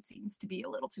the fight scenes to be a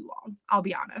little too long. I'll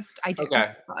be honest. I do.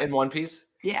 Okay, but in One Piece.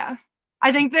 yeah.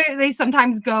 I think they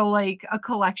sometimes go like a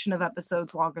collection of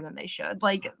episodes longer than they should.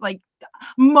 Like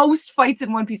most fights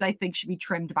in One Piece, I think, should be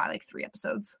trimmed by like 3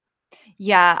 episodes.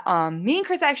 Yeah, me and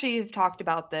Chris actually have talked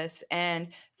about this, and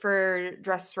for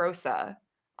Dressrosa,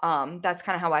 that's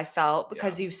kind of how I felt,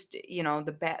 because you know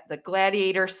the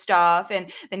gladiator stuff,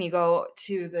 and then you go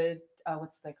to the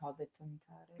what's they called, The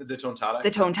Tontada.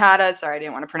 the Tontada. Sorry, I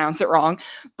didn't want to pronounce it wrong,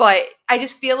 but I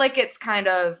just feel like it's kind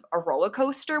of a roller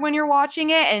coaster when you're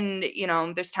watching it, and you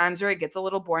know there's times where it gets a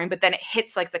little boring, but then it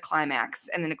hits like the climax,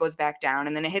 and then it goes back down,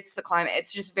 and then it hits the climax.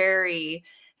 It's just very,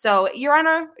 so you're on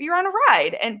a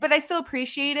ride, but I still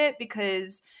appreciate it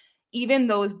because even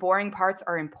those boring parts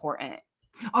are important.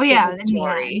 Oh yeah, the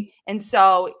story, and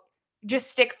so just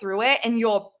stick through it, and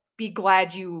you'll be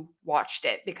glad you watched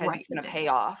it, because it's going to pay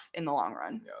off in the long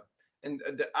run. Yeah. And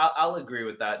I'll agree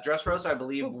with that. Dressrosa, I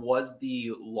believe, was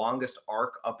the longest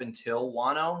arc up until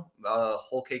Wano.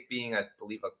 Whole Cake being, I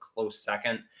believe, a close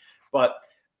second. But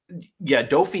yeah,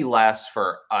 Dofi lasts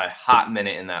for a hot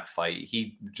minute in that fight.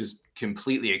 He just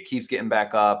completely, it keeps getting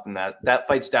back up, and that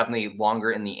fight's definitely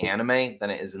longer in the anime than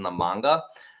it is in the manga.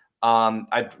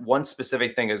 One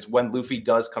specific thing is when Luffy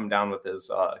does come down with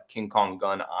his King Kong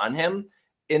gun on him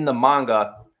in the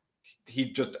manga, he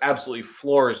just absolutely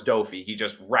floors Dofi. He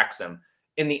just wrecks him.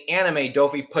 In the anime,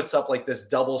 Dofi puts up like this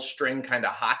double string kind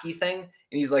of hockey thing, and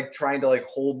he's like trying to like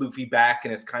hold Luffy back,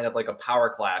 and it's kind of like a power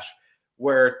clash,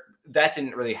 where that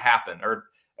didn't really happen, or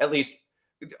at least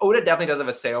Oda definitely does have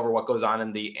a say over what goes on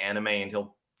in the anime, and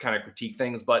he'll kind of critique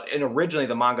things. But originally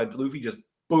the manga, Luffy just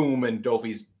boom, and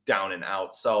Dofi's down and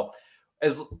out. So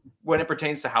as when it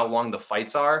pertains to how long the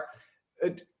fights are,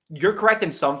 you're correct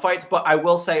in some fights, but I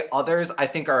will say others I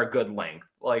think are a good length.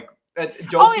 Like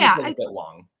Dofi's a bit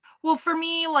long. Well, for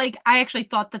me, like I actually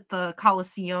thought that the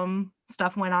Colosseum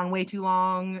stuff went on way too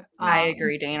long. I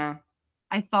agree, Dana.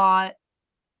 I thought,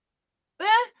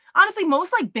 honestly,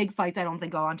 most like big fights I don't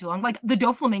think go on too long. Like the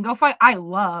Doflamingo fight, I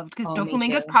loved, because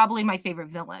Doflamingo is probably my favorite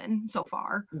villain so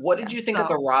far. What did you think of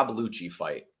the Rob Lucci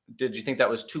fight? Did you think that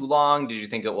was too long? Did you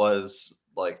think it was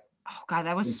like? Oh God,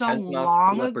 that was so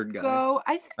long ago.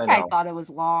 I thought it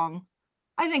was long.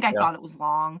 I think I thought it was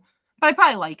long, but I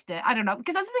probably liked it. I don't know,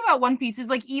 because that's the thing about One Piece is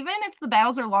like even if the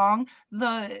battles are long,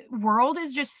 the world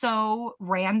is just so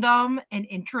random and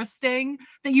interesting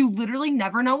that you literally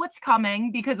never know what's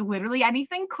coming, because literally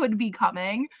anything could be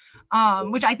coming.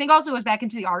 Which I think also goes back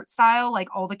into the art style.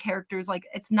 Like all the characters, like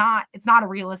it's not a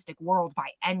realistic world by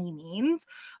any means.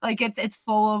 Like it's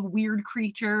full of weird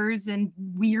creatures and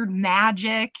weird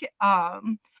magic.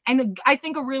 And I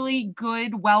think a really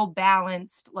good,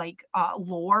 well-balanced like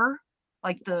lore,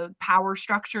 like the power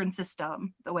structure and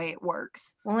system, the way it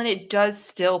works. Well, and it does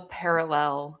still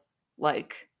parallel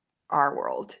like our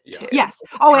world too. Yes.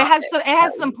 Oh, it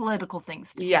has some political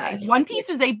things to say. Yes. One Piece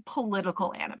is a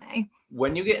political anime.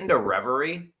 When you get into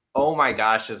Reverie, oh my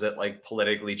gosh, is it like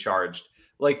politically charged?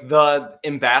 Like the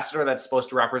ambassador that's supposed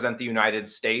to represent the United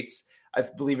States, I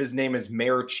believe his name is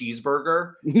Mayor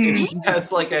Cheeseburger. And he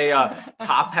has like a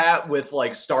top hat with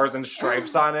like stars and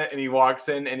stripes on it. And he walks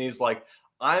in and he's like,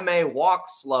 I may walk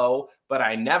slow, but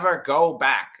I never go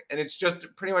back. And it's just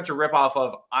pretty much a ripoff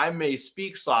of I may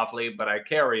speak softly, but I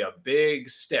carry a big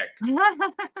stick.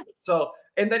 So,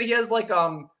 and then he has like,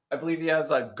 I believe he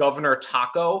has a Governor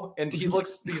Taco, and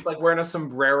he's like wearing a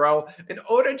sombrero. And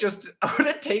Oda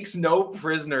takes no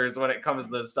prisoners when it comes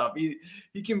to this stuff. He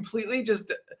completely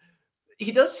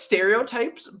he does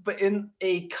stereotypes, but in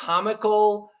a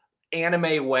comical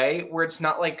anime way where it's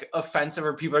not like offensive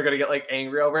or people are gonna get like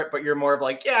angry over it, but you're more of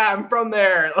like, yeah, I'm from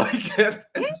there. Like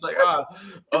it's like, oh,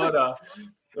 Oda.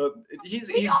 He's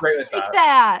great with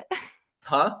that.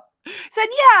 Huh? Said,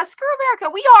 yeah, screw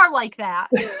America. We are like that.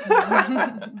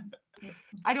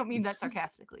 I don't mean that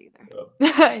sarcastically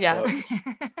either. Yeah.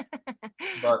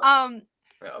 But-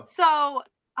 Yeah. So,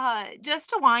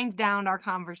 just to wind down our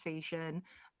conversation,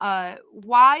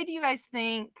 why do you guys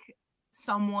think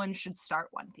someone should start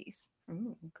One Piece?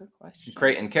 Ooh, good question.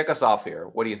 Creighton, kick us off here.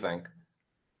 What do you think?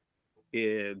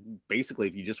 Basically,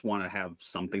 if you just want to have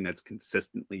something that's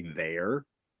consistently there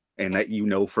and that you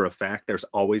know for a fact there's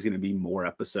always going to be more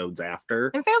episodes after.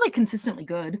 And fairly consistently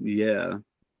good. Yeah.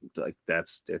 Like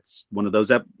it's one of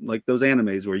those like those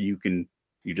animes where you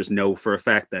just know for a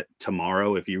fact that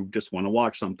tomorrow, if you just want to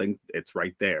watch something, it's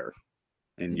right there.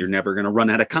 And you're never going to run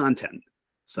out of content.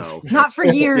 So Not for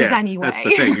years yeah, anyway. That's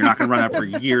the thing. You're not going to run out for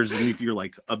years. And if you're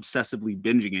like obsessively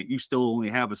binging it, you still only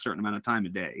have a certain amount of time a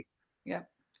day. Yeah.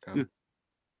 Okay.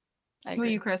 I Who are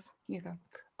agree. you, Chris? You go.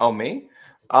 Oh, me?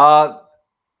 I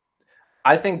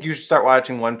think you should start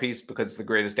watching One Piece because it's the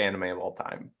greatest anime of all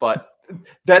time. But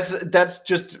that's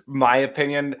just my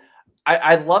opinion.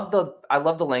 I love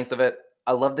the length of it.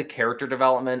 I love the character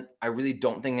development. I really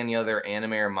don't think any other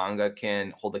anime or manga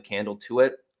can hold a candle to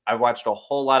it. I've watched a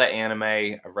whole lot of anime.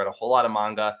 I've read a whole lot of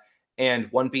manga, and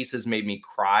One Piece has made me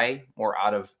cry more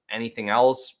out of anything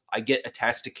else. I get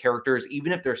attached to characters,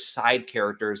 even if they're side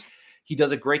characters. He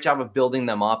does a great job of building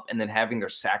them up and then having their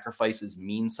sacrifices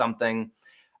mean something.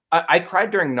 I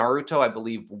cried during Naruto, I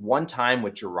believe, one time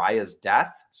with Jiraiya's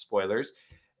death. Spoilers.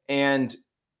 And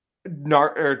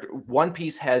One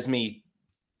Piece has me.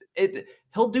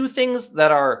 He'll do things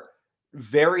that are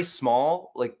very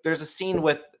small. Like there's a scene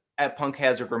at Punk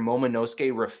Hazard where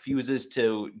Momonosuke refuses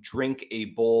to drink a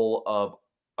bowl of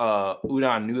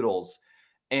udon noodles,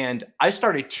 and I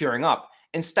started tearing up.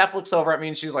 And Steph looks over at me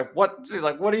and she's like, "What?" She's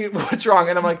like, "What's wrong?"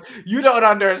 And I'm like, "You don't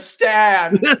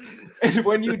understand." And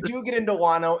when you do get into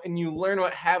Wano and you learn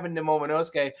what happened to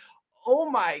Momonosuke, oh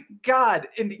my God.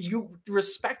 And you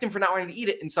respect him for not wanting to eat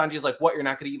it. And Sanji's like, "What? You're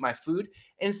not going to eat my food?"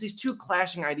 And it's these two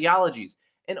clashing ideologies.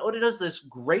 And Oda does this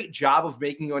great job of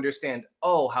making you understand,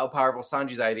 how powerful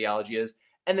Sanji's ideology is.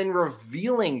 And then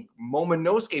revealing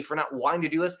Momonosuke for not wanting to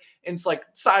do this. And it's like,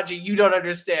 "Sanji, you don't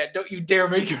understand. Don't you dare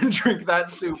make him drink that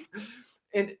soup."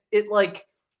 And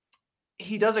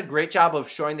he does a great job of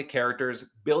showing the characters,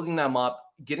 building them up,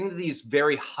 getting to these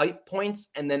very hype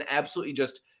points, and then absolutely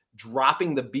just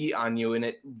dropping the beat on you. And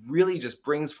it really just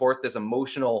brings forth this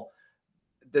emotional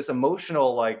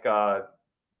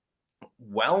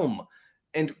whelm.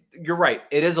 And you're right.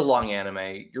 It is a long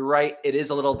anime. You're right. It is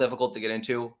a little difficult to get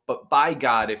into, but by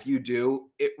God, if you do,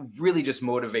 it really just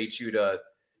motivates you to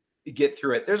get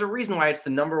through it. There's a reason why it's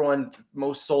the #1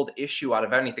 most sold issue out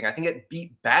of anything. I think it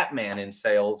beat Batman in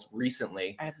sales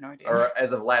recently, I have no idea. or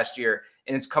as of last year,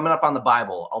 and it's coming up on the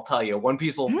Bible. I'll tell you, One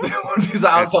Piece I'll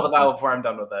sell the Bible before I'm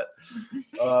done with it.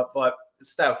 But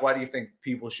Steph, why do you think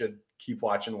people should keep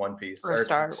watching One Piece Or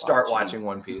start watching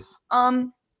One Piece?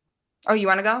 Oh, you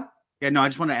want to go? Yeah, no, I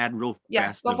just want to add real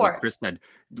fast go to for what it. Chris said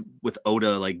with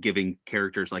Oda, like giving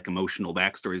characters like emotional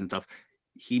backstories and stuff.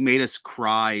 He made us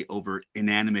cry over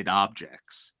inanimate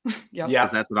objects. Yep. Yeah.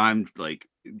 Because that's what I'm like.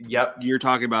 Yep. You're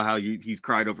talking about how he's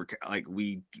cried over like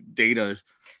Data.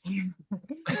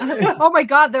 Oh my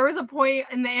God, there was a point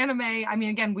in the anime. I mean,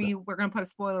 again, we're gonna put a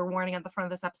spoiler warning at the front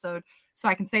of this episode, so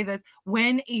I can say this.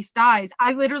 When Ace dies,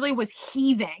 I literally was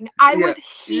heaving. I was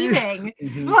heaving.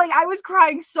 Like I was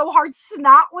crying so hard,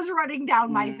 snot was running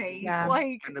down my face. Yeah.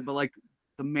 Like But like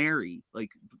the Mary,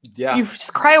 like Yeah. You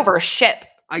just cry over a ship.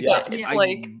 Yeah. It's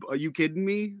like, are you kidding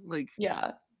me? Like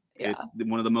yeah. it's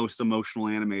one of the most emotional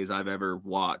animes I've ever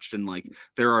watched. And like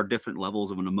there are different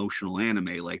levels of an emotional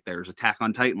anime. Like there's Attack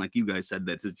on Titan, like you guys said,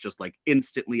 that's just like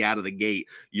instantly out of the gate,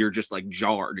 you're just like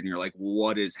jarred and you're like,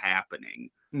 what is happening?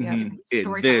 Yeah. In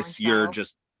Storytelling this, style.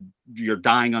 you're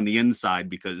dying on the inside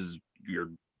because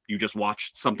you just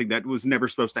watched something that was never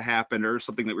supposed to happen or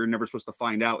something that we were never supposed to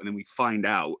find out. And then we find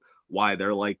out why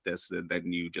they're like this. And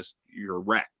then you're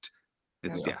wrecked.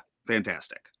 It's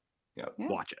fantastic. Yeah.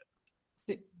 Watch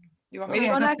it. You want me Oh, to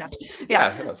yeah, go good next? stuff.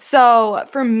 Yeah. So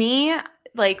for me,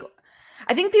 like,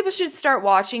 I think people should start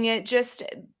watching it just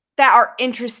that are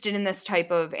interested in this type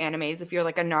of animes. If you're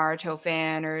like a Naruto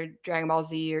fan or Dragon Ball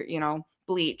Z or,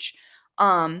 Bleach,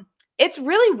 it's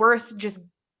really worth just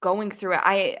going through it.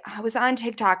 I was on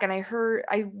TikTok and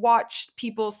I watched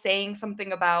people saying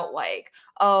something about like,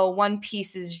 oh, One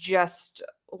Piece is just,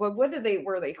 what were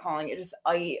they calling it? Just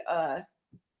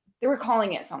they were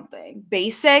calling it something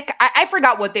basic. I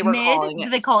forgot what they were calling it.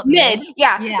 Did they call it Mid.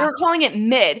 Yeah, Yeah. they were calling it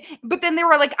mid. But then they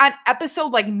were like on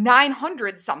episode like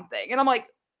 900 something. And I'm like,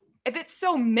 if it's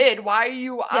so mid, why are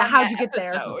you on how'd that you get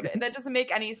there? episode? That doesn't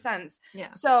make any sense.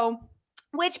 Yeah. So,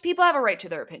 which people have a right to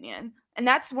their opinion. And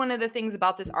that's one of the things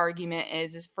about this argument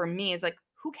is for me, is like,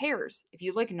 who cares? If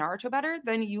you like Naruto better,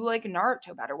 then you like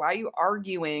Naruto better. Why are you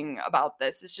arguing about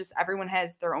this? It's just everyone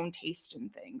has their own taste in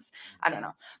things. I don't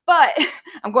know. But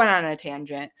I'm going on a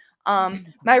tangent.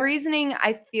 My reasoning,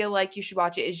 I feel like you should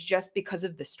watch it is just because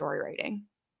of the story writing.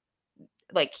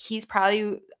 Like, he's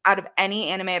probably, out of any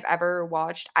anime I've ever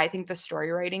watched, I think the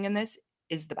story writing in this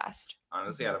is the best.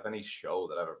 Honestly, out of any show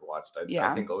that I've ever watched, I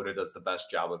Yeah. think Oda does the best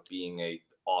job of being a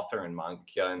author and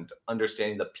mangaka and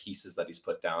understanding the pieces that he's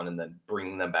put down and then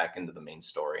bringing them back into the main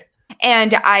story.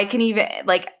 And I can even,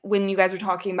 like, when you guys were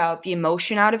talking about the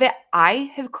emotion out of it,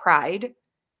 I have cried,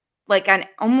 like, on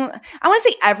almost, I want to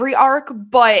say every arc,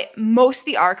 but most of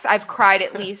the arcs, I've cried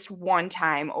at least one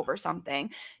time over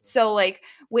something. So, like,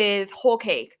 with Whole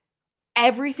Cake,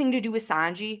 everything to do with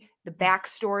Sanji, the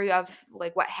backstory of,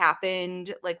 like, what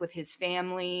happened, like, with his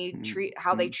family,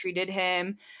 how they treated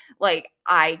him, like,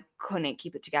 I couldn't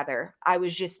keep it together. I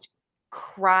was just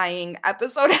crying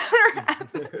episode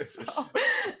after episode.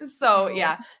 So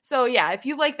yeah, if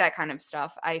you like that kind of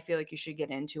stuff, I feel like you should get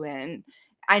into it. And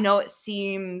I know it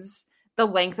seems, the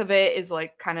length of it is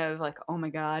like kind of like, oh my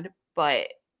god, but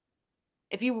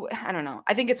if you, I don't know,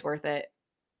 I think it's worth it.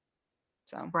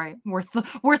 So Right, worth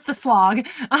the slog.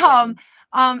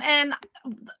 And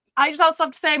I just also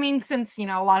have to say, I mean, since, you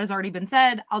know, a lot has already been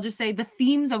said, I'll just say the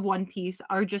themes of One Piece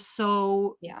are just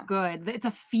so good. It's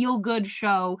a feel-good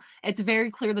show. It's very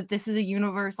clear that this is a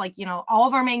universe, like, you know, all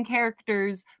of our main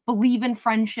characters believe in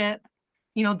friendship.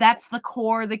 You know, that's the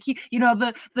core, the key. You know,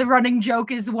 the running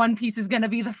joke is One Piece is going to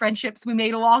be the friendships we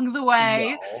made along the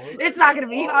way. No, It's not going to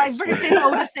be. I swear. predicted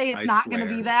Oda say it's I not going to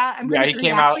swear. be that. I'm Yeah, pretty he sure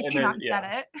came he out actually and came then- out and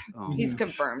said it. Oh. he's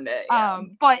confirmed it. Yeah.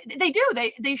 But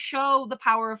they show the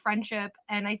power of friendship,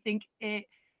 and I think it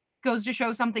goes to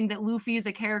show something that Luffy is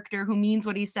a character who means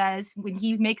what he says. When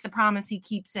he makes a promise, he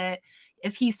keeps it.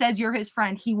 If he says you're his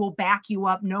friend, he will back you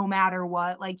up no matter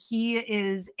what. Like, he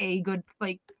is a good,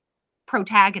 like,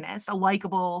 protagonist, a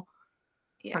likable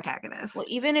protagonist. Well,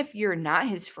 even if you're not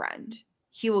his friend,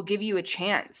 he will give you a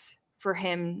chance for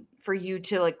you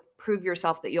to, like, prove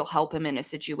yourself that you'll help him in a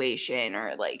situation,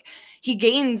 or, like, he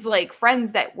gains, like,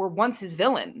 friends that were once his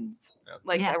villains,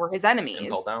 that were his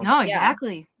enemies. No,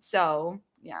 exactly. So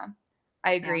yeah,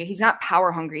 I agree. He's not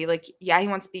power hungry. Like, yeah, he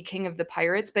wants to be king of the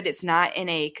pirates, but it's not in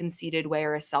a conceited way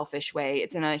or a selfish way.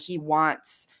 It's in a, he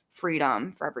wants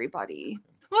freedom for everybody.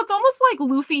 Well, it's almost like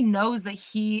Luffy knows that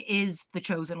he is the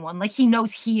chosen one. Like, he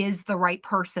knows he is the right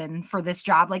person for this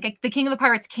job. Like, the king of the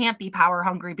pirates can't be power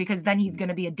hungry because then he's going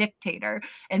to be a dictator.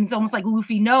 And it's almost like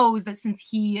Luffy knows that since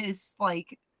he is,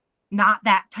 like, not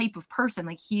that type of person,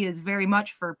 like, he is very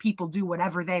much for people do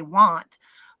whatever they want.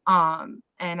 And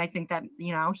I think that,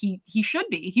 you know, he should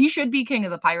be king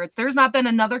of the pirates. There's not been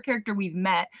another character we've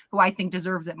met who I think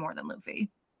deserves it more than Luffy.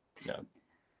 Yeah.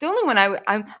 The only one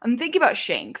I'm thinking about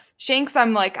Shanks. Shanks,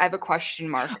 I'm like, I have a question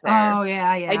mark there. Oh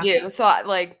yeah. I do. So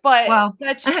but well,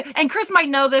 that's and Chris might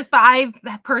know this, but I've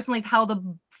personally held a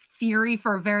theory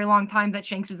for a very long time that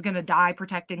Shanks is gonna die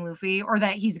protecting Luffy, or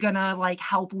that he's gonna, like,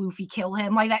 help Luffy kill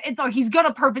him, like that. He's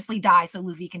gonna purposely die so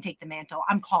Luffy can take the mantle.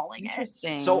 I'm calling it.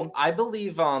 interesting. So I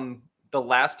believe the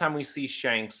last time we see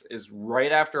Shanks is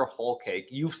right after Whole Cake.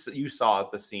 You saw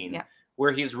the scene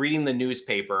where he's reading the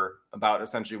newspaper about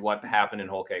essentially what happened in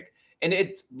Whole Cake. And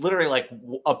it's literally like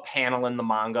a panel in the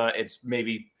manga. It's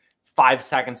maybe 5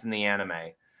 seconds in the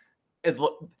anime.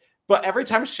 But every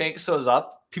time Shanks shows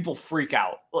up, people freak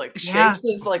out. Like, Shanks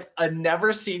is like a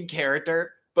never seen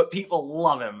character, but people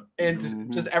love him.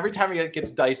 And just every time he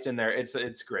gets diced in there,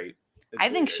 it's great. I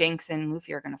think Shanks and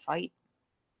Luffy are gonna fight.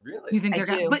 Really? You think they're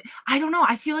gonna? But I don't know.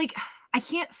 I feel like I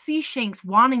can't see Shanks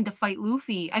wanting to fight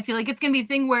Luffy. I feel like it's gonna be a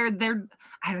thing where they're.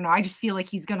 I don't know. I just feel like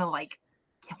he's gonna, like.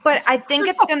 But I think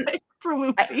it's gonna for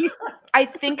Luffy. I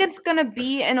think it's gonna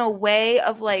be in a way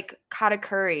of, like,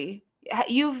 Katakuri.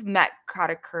 You've met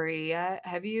Katakuri yet,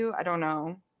 have you? I don't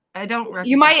know. I don't.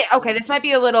 You might. Okay, this might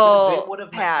be a little. They would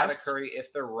have met past. Katakuri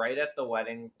if they're right at the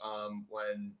wedding.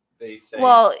 When they say.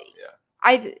 Well,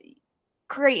 yeah.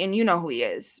 Creighton, you know who he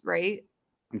is, right?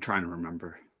 I'm trying to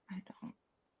remember. I don't.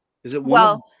 Is it one?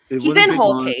 Well, he's in Big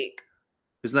Whole Ma's, Cake.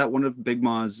 Is that one of Big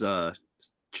Ma's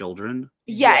children?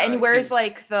 Yeah, Yeah, and he wears he's-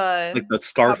 like the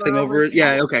scarf cover thing over over his it.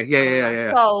 Yeah. face. Okay.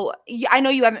 Yeah. So I know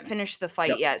you haven't finished the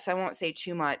fight Yep. yet, so I won't say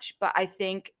too much. But I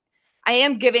think I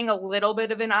am giving a little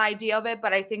bit of an idea of it.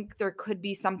 But I think there could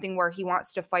be something where he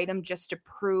wants to fight him just to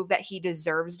prove that he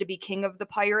deserves to be king of the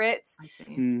pirates. I see.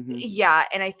 Mhm. Yeah,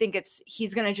 and I think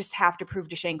he's gonna just have to prove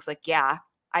to Shanks, like, yeah,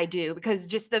 I do, because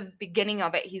just the beginning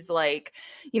of it, he's like,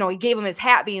 you know, he gave him his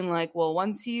hat, being like, well,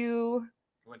 once you're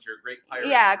a great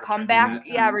pirate, come back,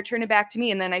 return it back to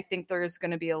me. And then I think there's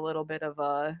gonna be a little bit of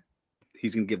a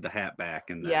he's gonna give the hat back,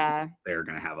 and then Yeah. they're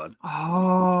gonna have a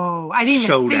Oh, I didn't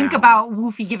even think Showdown. about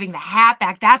Woofy giving the hat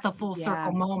back. That's a full Yeah.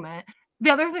 circle moment. The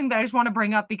other thing that I just want to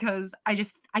bring up because I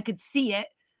could see it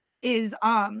is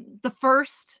the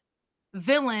first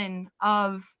villain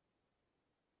of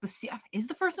is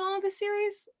the first villain of the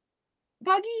series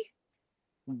Buggy?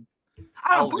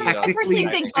 I don't know. Alvida. I personally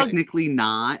think Buggy, technically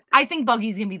not, I think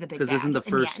Buggy's gonna be the big bad. because isn't the in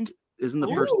first end.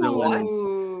 villain?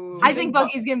 Ooh. I think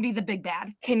Buggy's gonna be the big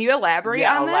bad. Can you elaborate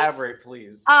Yeah, on this? elaborate,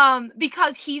 please.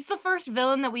 Because he's the first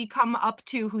villain that we come up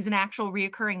to who's an actual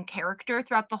reoccurring character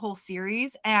throughout the whole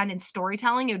series. And in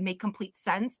storytelling, it would make complete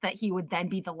sense that he would then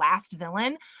be the last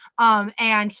villain.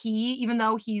 And he, even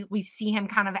though we see him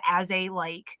kind of as a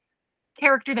like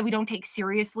character that we don't take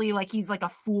seriously, like he's like a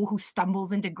fool who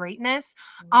stumbles into greatness.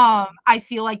 I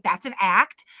feel like that's an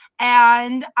act.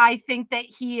 And I think that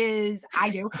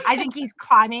I think he's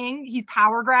climbing, he's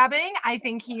power grabbing. I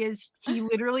think he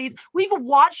literally is. We've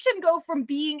watched him go from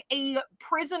being a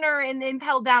prisoner and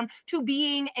impelled down to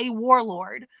being a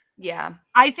warlord. Yeah.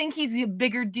 I think he's a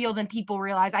bigger deal than people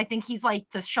realize. I think he's like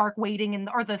the shark waiting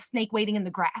or the snake waiting in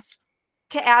the grass.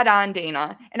 To add on,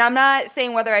 Dana, and I'm not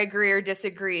saying whether I agree or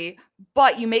disagree,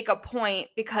 but you make a point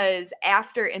because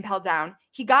after Impel Down,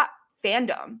 he got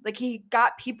fandom. Like he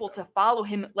got people to follow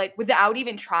him like without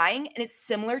even trying. And it's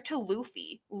similar to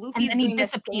Luffy. Luffy's then he doing the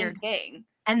same disappeared. thing.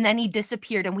 And then he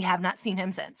disappeared and we have not seen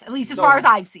him since, at least as So- far as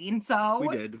I've seen. So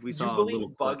We did. We Do saw you a believe little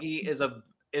clip. Buggy is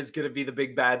going to be the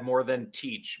big bad more than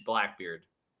Teach Blackbeard?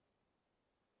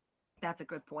 that's a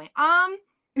good point.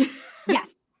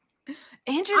 Yes.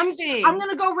 Interesting. I'm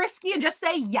gonna go risky and just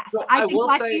say yes. So I I think will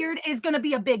say- Blackbeard is gonna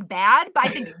be a big bad, but I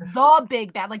think the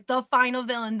big bad, like the final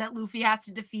villain that Luffy has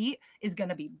to defeat, is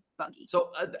gonna be Buggy.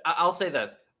 So I'll say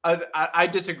this. I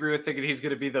disagree with thinking he's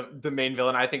going to be the main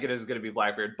villain. I think it is going to be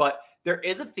Blackbeard. But there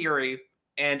is a theory,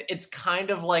 and it's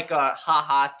kind of like a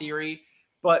ha-ha theory,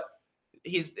 but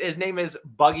his name is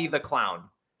Buggy the Clown.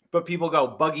 But people go,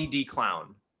 Buggy D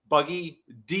Clown. Buggy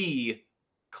D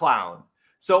Clown.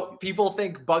 So people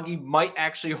think Buggy might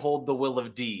actually hold the will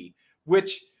of D,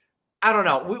 which I don't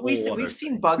know. We've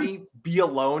seen Buggy be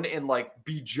alone and like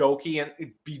be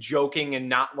joking and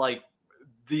not like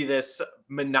this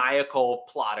maniacal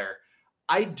plotter.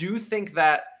 I do think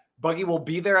that Buggy will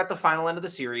be there at the final end of the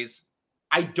series.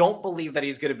 I don't believe that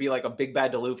he's going to be like a big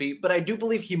bad to Luffy, but I do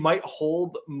believe he might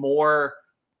hold more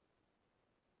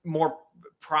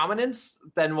prominence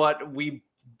than what we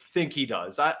think he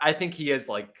does. I think he is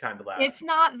like kind of that. If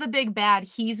not the big bad,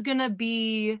 he's gonna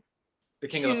be The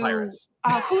king of the pirates.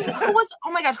 who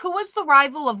was the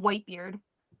rival of Whitebeard?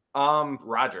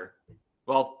 Roger.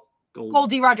 Well,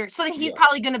 Goldie Roger. So then he's Yeah.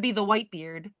 probably gonna be the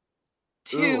Whitebeard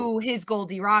to his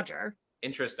Goldie Roger.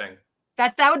 interesting.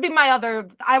 That would be my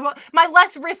my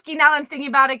less risky now that I'm thinking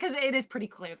about it, because it is pretty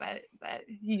clear that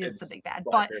he is the It's big bad.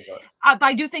 Blackbeard, But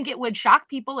I do think it would shock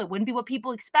people. It wouldn't be what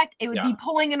people expect. It would Yeah. be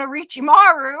pulling an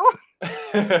Orochimaru.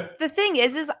 but- The thing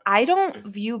is I don't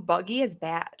view Buggy as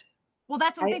bad. Well,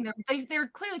 that's what I'm saying. They're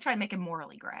clearly trying to make him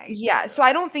morally gray. Yeah, so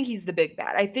I don't think he's the big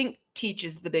bad. I think Teach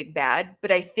is the big bad,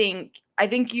 but I think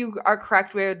you are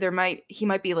correct where he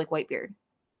might be like Whitebeard.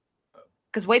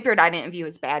 Because Whitebeard I didn't view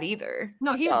as bad either.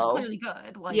 No, he so was clearly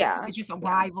good. Like, yeah, it's just a yeah.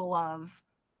 rival of.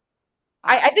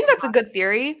 I think that's a good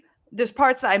theory. There's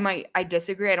parts that I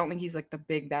disagree. I don't think he's like the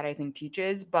big bad I think Teach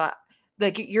is, but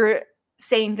like you're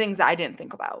saying things that I didn't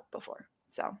think about before.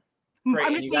 So Great, I'm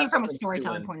and just you got thinking from a something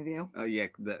storytelling stewing. point of view.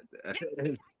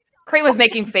 Yeah, Crane was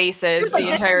making He faces was like,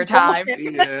 the "This is entire time.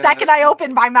 bullshit," the second I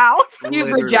opened my mouth. He was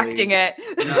literally. rejecting it.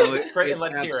 No, Great,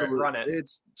 let's hear it. Run it.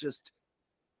 It's just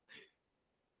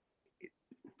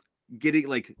getting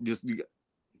like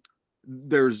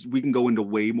we can go into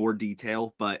way more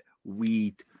detail, but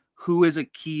who is a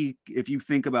key if you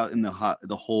think about in the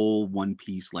whole One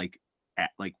Piece like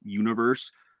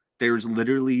universe, there's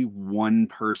literally one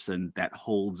person that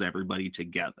holds everybody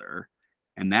together,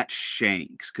 and that's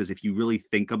Shanks. Because if you really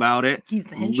think about it, He's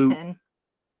the henchman.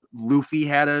 Luffy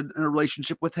had a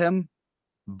relationship with him.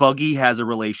 Buggy has a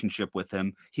relationship with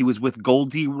him. He was with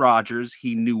Goldie Rogers.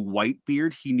 He knew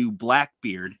Whitebeard. He knew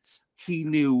Blackbeard. He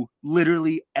knew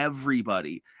literally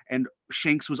everybody. And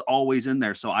Shanks was always in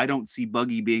there. So I don't see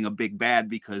Buggy being a big bad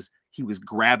because he was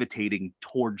gravitating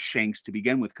towards Shanks to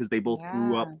begin with, because they both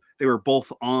grew up. They were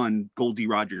both on Goldie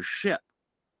Rogers' ship.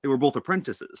 They were both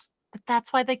apprentices. But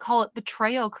that's why they call it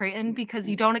betrayal, Creighton, because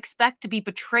you don't expect to be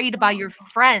betrayed by your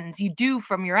friends. You do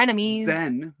from your enemies.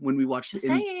 Then when we watch Just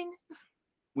saying.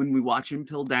 when we watch him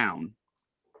Impel Down,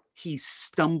 he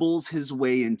stumbles his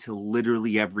way into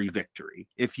literally every victory.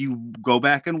 If you go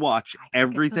back and watch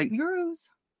everything, Euros.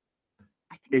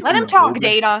 if Let you him talk, go back-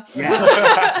 Dana.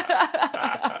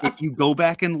 Yeah. if you go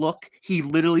back and look, he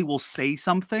literally will say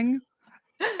something,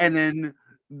 and then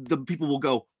the people will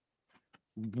go,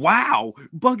 "Wow,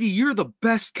 Buggy, you're the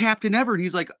best captain ever." And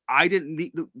he's like, "I didn't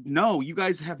need no, you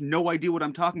guys have no idea what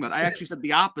I'm talking about. I actually said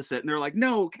the opposite." And they're like,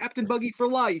 "No, Captain Buggy for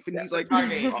life." And he's like,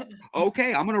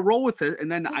 "Okay, I'm gonna roll with it."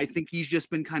 And then I think he's just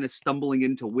been kind of stumbling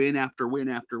into win after win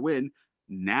after win.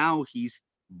 Now he's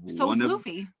So is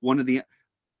Luffy. one of the.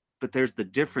 But there's the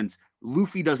difference.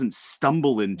 Luffy doesn't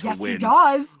stumble into Yes, wins. he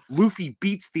does. Luffy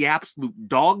beats the absolute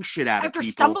dog shit out After of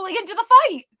people. stumbling into the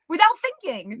fight without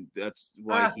thinking. That's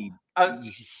why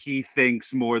he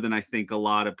thinks more than I think a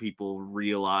lot of people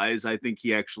realize. I think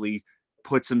he actually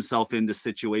puts himself into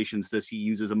situations. Does he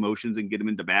use his emotions and get him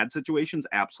into bad situations?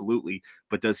 Absolutely.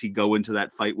 But does he go into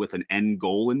that fight with an end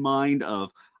goal in mind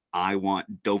of, I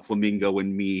want Doflamingo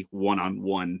and me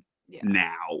one-on-one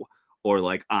now? Or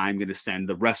like, I'm going to send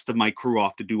the rest of my crew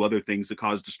off to do other things to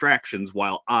cause distractions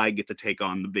while I get to take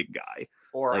on the big guy.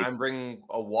 Or like, I'm bringing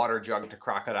a water jug to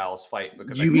Crocodile's fight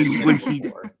because you mean when he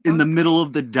in the middle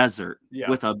of the desert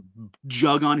with a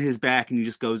jug on his back and he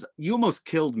just goes, "You almost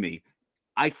killed me.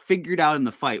 I figured out in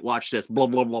the fight. Watch this." Blah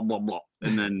blah blah blah blah.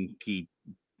 And then he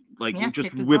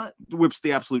just whips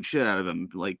the absolute shit out of him.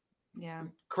 Like, yeah.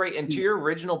 Great. And to your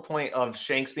original point of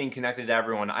Shanks being connected to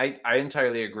everyone, I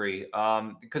entirely agree.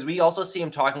 Because we also see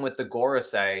him talking with the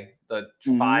Gorosei, the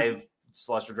 5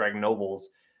 Celestial Dragon nobles.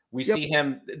 We see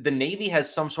him, the Navy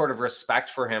has some sort of respect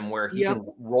for him where he can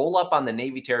roll up on the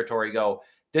Navy territory, go,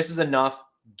 "This is enough,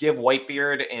 give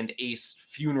Whitebeard and Ace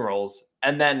funerals."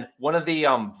 And then one of the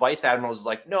vice admirals is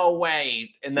like, "No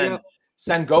way." And then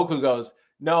Sengoku goes,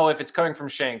 "No, if it's coming from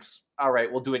Shanks, all right,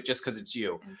 we'll do it just because it's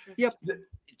you." Yep.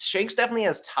 Shanks definitely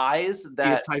has ties that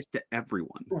he has ties to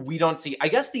everyone. We don't see. I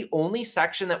guess the only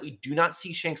section that we do not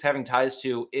see Shanks having ties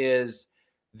to is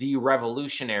the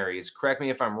revolutionaries. Correct me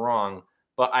if I'm wrong,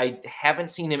 but I haven't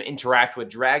seen him interact with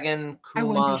Dragon, Kuma. I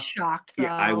wouldn't be shocked, though.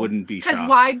 Yeah, I wouldn't be shocked. Because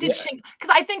why did Shanks?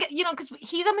 Because I think, because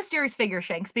he's a mysterious figure,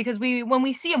 Shanks, because when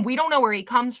we see him, we don't know where he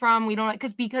comes from. We don't know,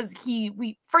 because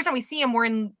first time we see him, we're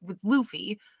in with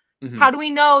Luffy. Mm-hmm. How do we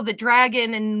know that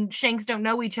Dragon and Shanks don't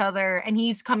know each other and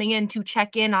he's coming in to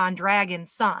check in on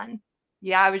Dragon's son?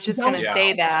 Yeah, I was just going to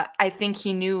say that. I think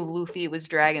he knew Luffy was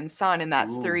Dragon's son, and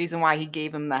that's the reason why he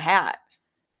gave him the hat.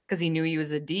 Because he knew he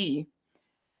was a D.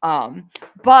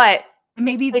 But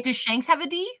maybe does Shanks have a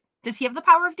D? Does he have the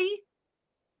power of D?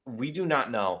 We do not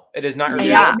know. It is not.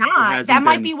 That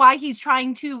might be why he's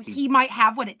trying to. He might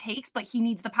have what it takes, but he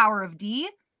needs the power of D,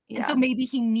 and so maybe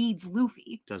he needs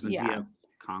Luffy. Doesn't he have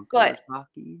Conqueror's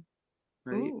Haki?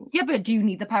 Right? Yeah, but do you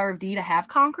need the power of D to have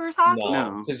Conqueror's Haki?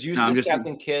 No, because Eustace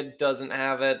Captain Kidd doesn't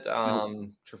have it.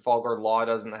 Trafalgar Law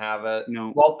doesn't have it.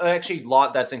 No. Well, actually,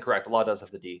 Law, that's incorrect. Law does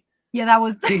have the D. Yeah, that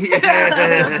was.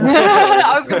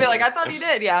 I was gonna be like, I thought he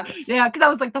did. Yeah, because that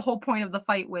was like the whole point of the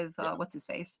fight with what's his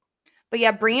face. But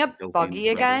yeah, bring up Buggy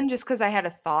again, just because I had a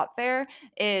thought there,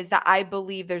 is that I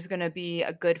believe there's gonna be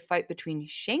a good fight between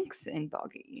Shanks and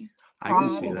Buggy. I can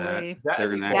see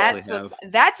that.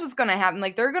 That's what's gonna happen.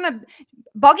 Like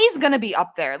Buggy's gonna be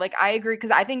up there. Like I agree,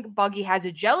 because I think Buggy has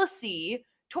a jealousy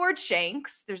towards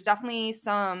Shanks. There's definitely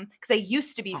some, because they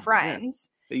used to be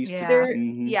friends. Yeah. They used to.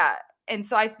 Yeah. And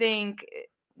so I think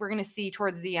we're going to see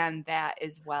towards the end that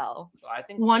as well. I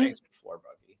think Shanks would floor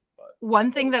Buggy. But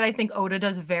one thing that I think Oda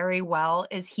does very well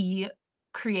is he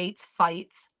creates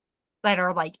fights that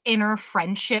are like inner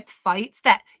friendship fights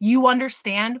that you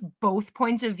understand both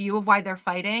points of view of why they're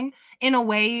fighting in a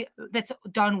way that's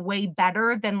done way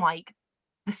better than like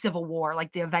the Civil War,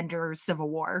 like the Avengers Civil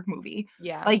War movie.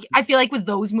 Yeah. Like I feel like with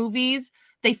those movies,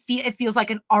 it feels like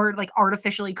an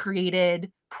artificially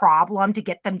created problem to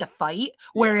get them to fight,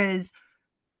 whereas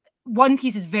One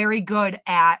Piece is very good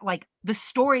at like the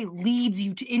story leads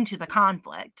you into the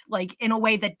conflict, like in a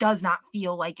way that does not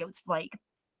feel like it's like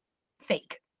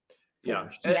fake. And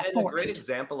a great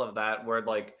example of that where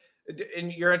like,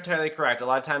 and you're entirely correct, a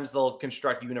lot of times they'll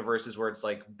construct universes where it's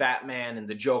like Batman and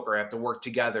the Joker have to work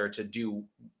together to do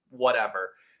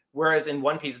whatever, whereas in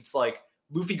One Piece it's like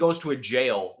Luffy goes to a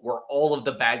jail where all of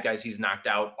the bad guys he's knocked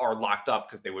out are locked up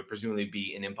because they would presumably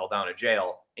be in Impel Down a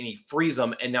jail, and he frees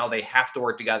them, and now they have to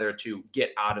work together to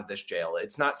get out of this jail.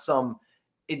 It's not some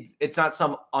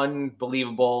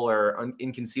unbelievable or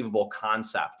inconceivable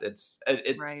concept.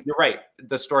 Right. You're right.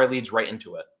 The story leads right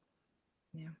into it.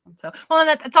 Yeah. So well,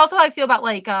 and that's also how I feel about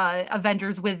like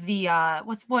Avengers with the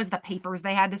what was the papers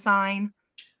they had to sign.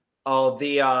 Oh,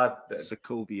 the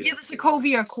Sokovia. Yeah, the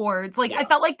Sokovia Accords. Like I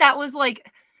felt like that was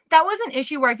an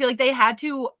issue where I feel like they had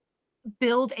to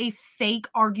build a fake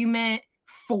argument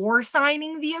for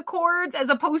signing the Accords as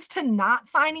opposed to not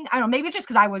signing. I don't know, maybe it's just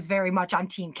because I was very much on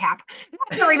Team Cap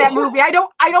during that movie. I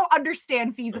don't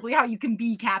understand feasibly how you can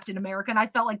be Captain America, and I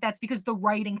felt like that's because the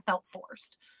writing felt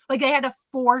forced. Like they had to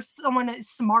force someone as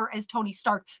smart as Tony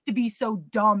Stark to be so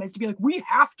dumb as to be like, we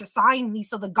have to sign these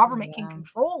so the government can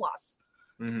control us.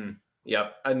 Mm-hmm.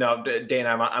 Yep. No, Dana,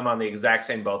 I'm on the exact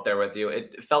same boat there with you.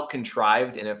 It felt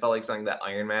contrived, and it felt like something that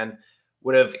Iron Man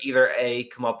would have either A,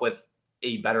 come up with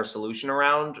a better solution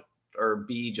around, or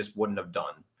B, just wouldn't have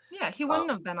done. Yeah, he wouldn't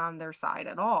have been on their side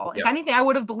at all. Yeah. If anything, I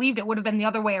would have believed it would have been the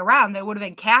other way around. That would have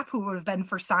been Cap who would have been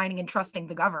for signing and trusting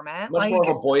the government. Much more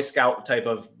of a Boy Scout type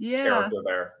of character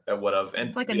there that would have. And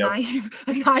it's like a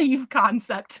naive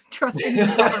concept, trusting the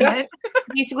government.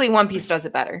 Basically, One Piece does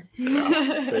it better.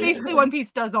 Basically, One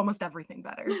Piece does almost everything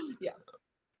better. Yeah.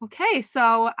 Okay,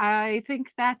 so I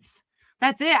think that's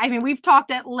it. I mean, we've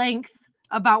talked at length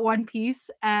about One Piece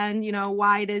and, you know,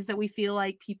 why it is that we feel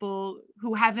like people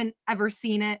who haven't ever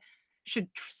seen it should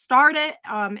start it.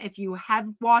 If you have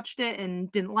watched it and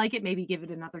didn't like it, maybe give it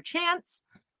another chance.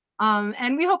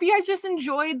 And we hope you guys just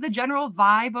enjoyed the general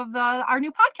vibe of our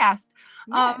new podcast.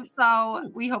 So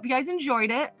we hope you guys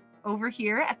enjoyed it over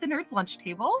here at the Nerds Lunch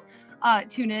Table.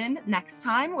 Tune in next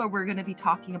time where we're going to be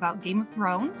talking about Game of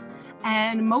Thrones,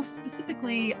 and most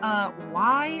specifically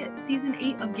why season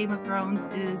 8 of Game of Thrones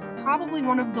is probably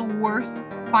one of the worst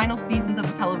final seasons of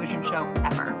a television show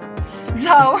ever.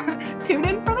 So tune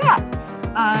in for that.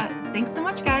 Thanks so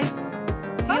much, guys.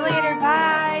 See you later.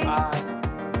 Bye. Bye.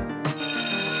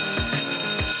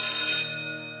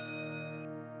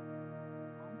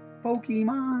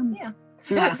 Pokemon. Yeah.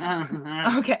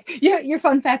 Okay. Yeah, your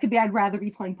fun fact could be I'd rather be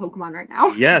playing Pokemon right now.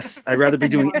 Yes, I'd rather be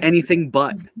doing anything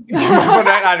but.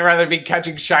 I'd rather be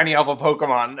catching shiny alpha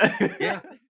Pokemon. Yeah.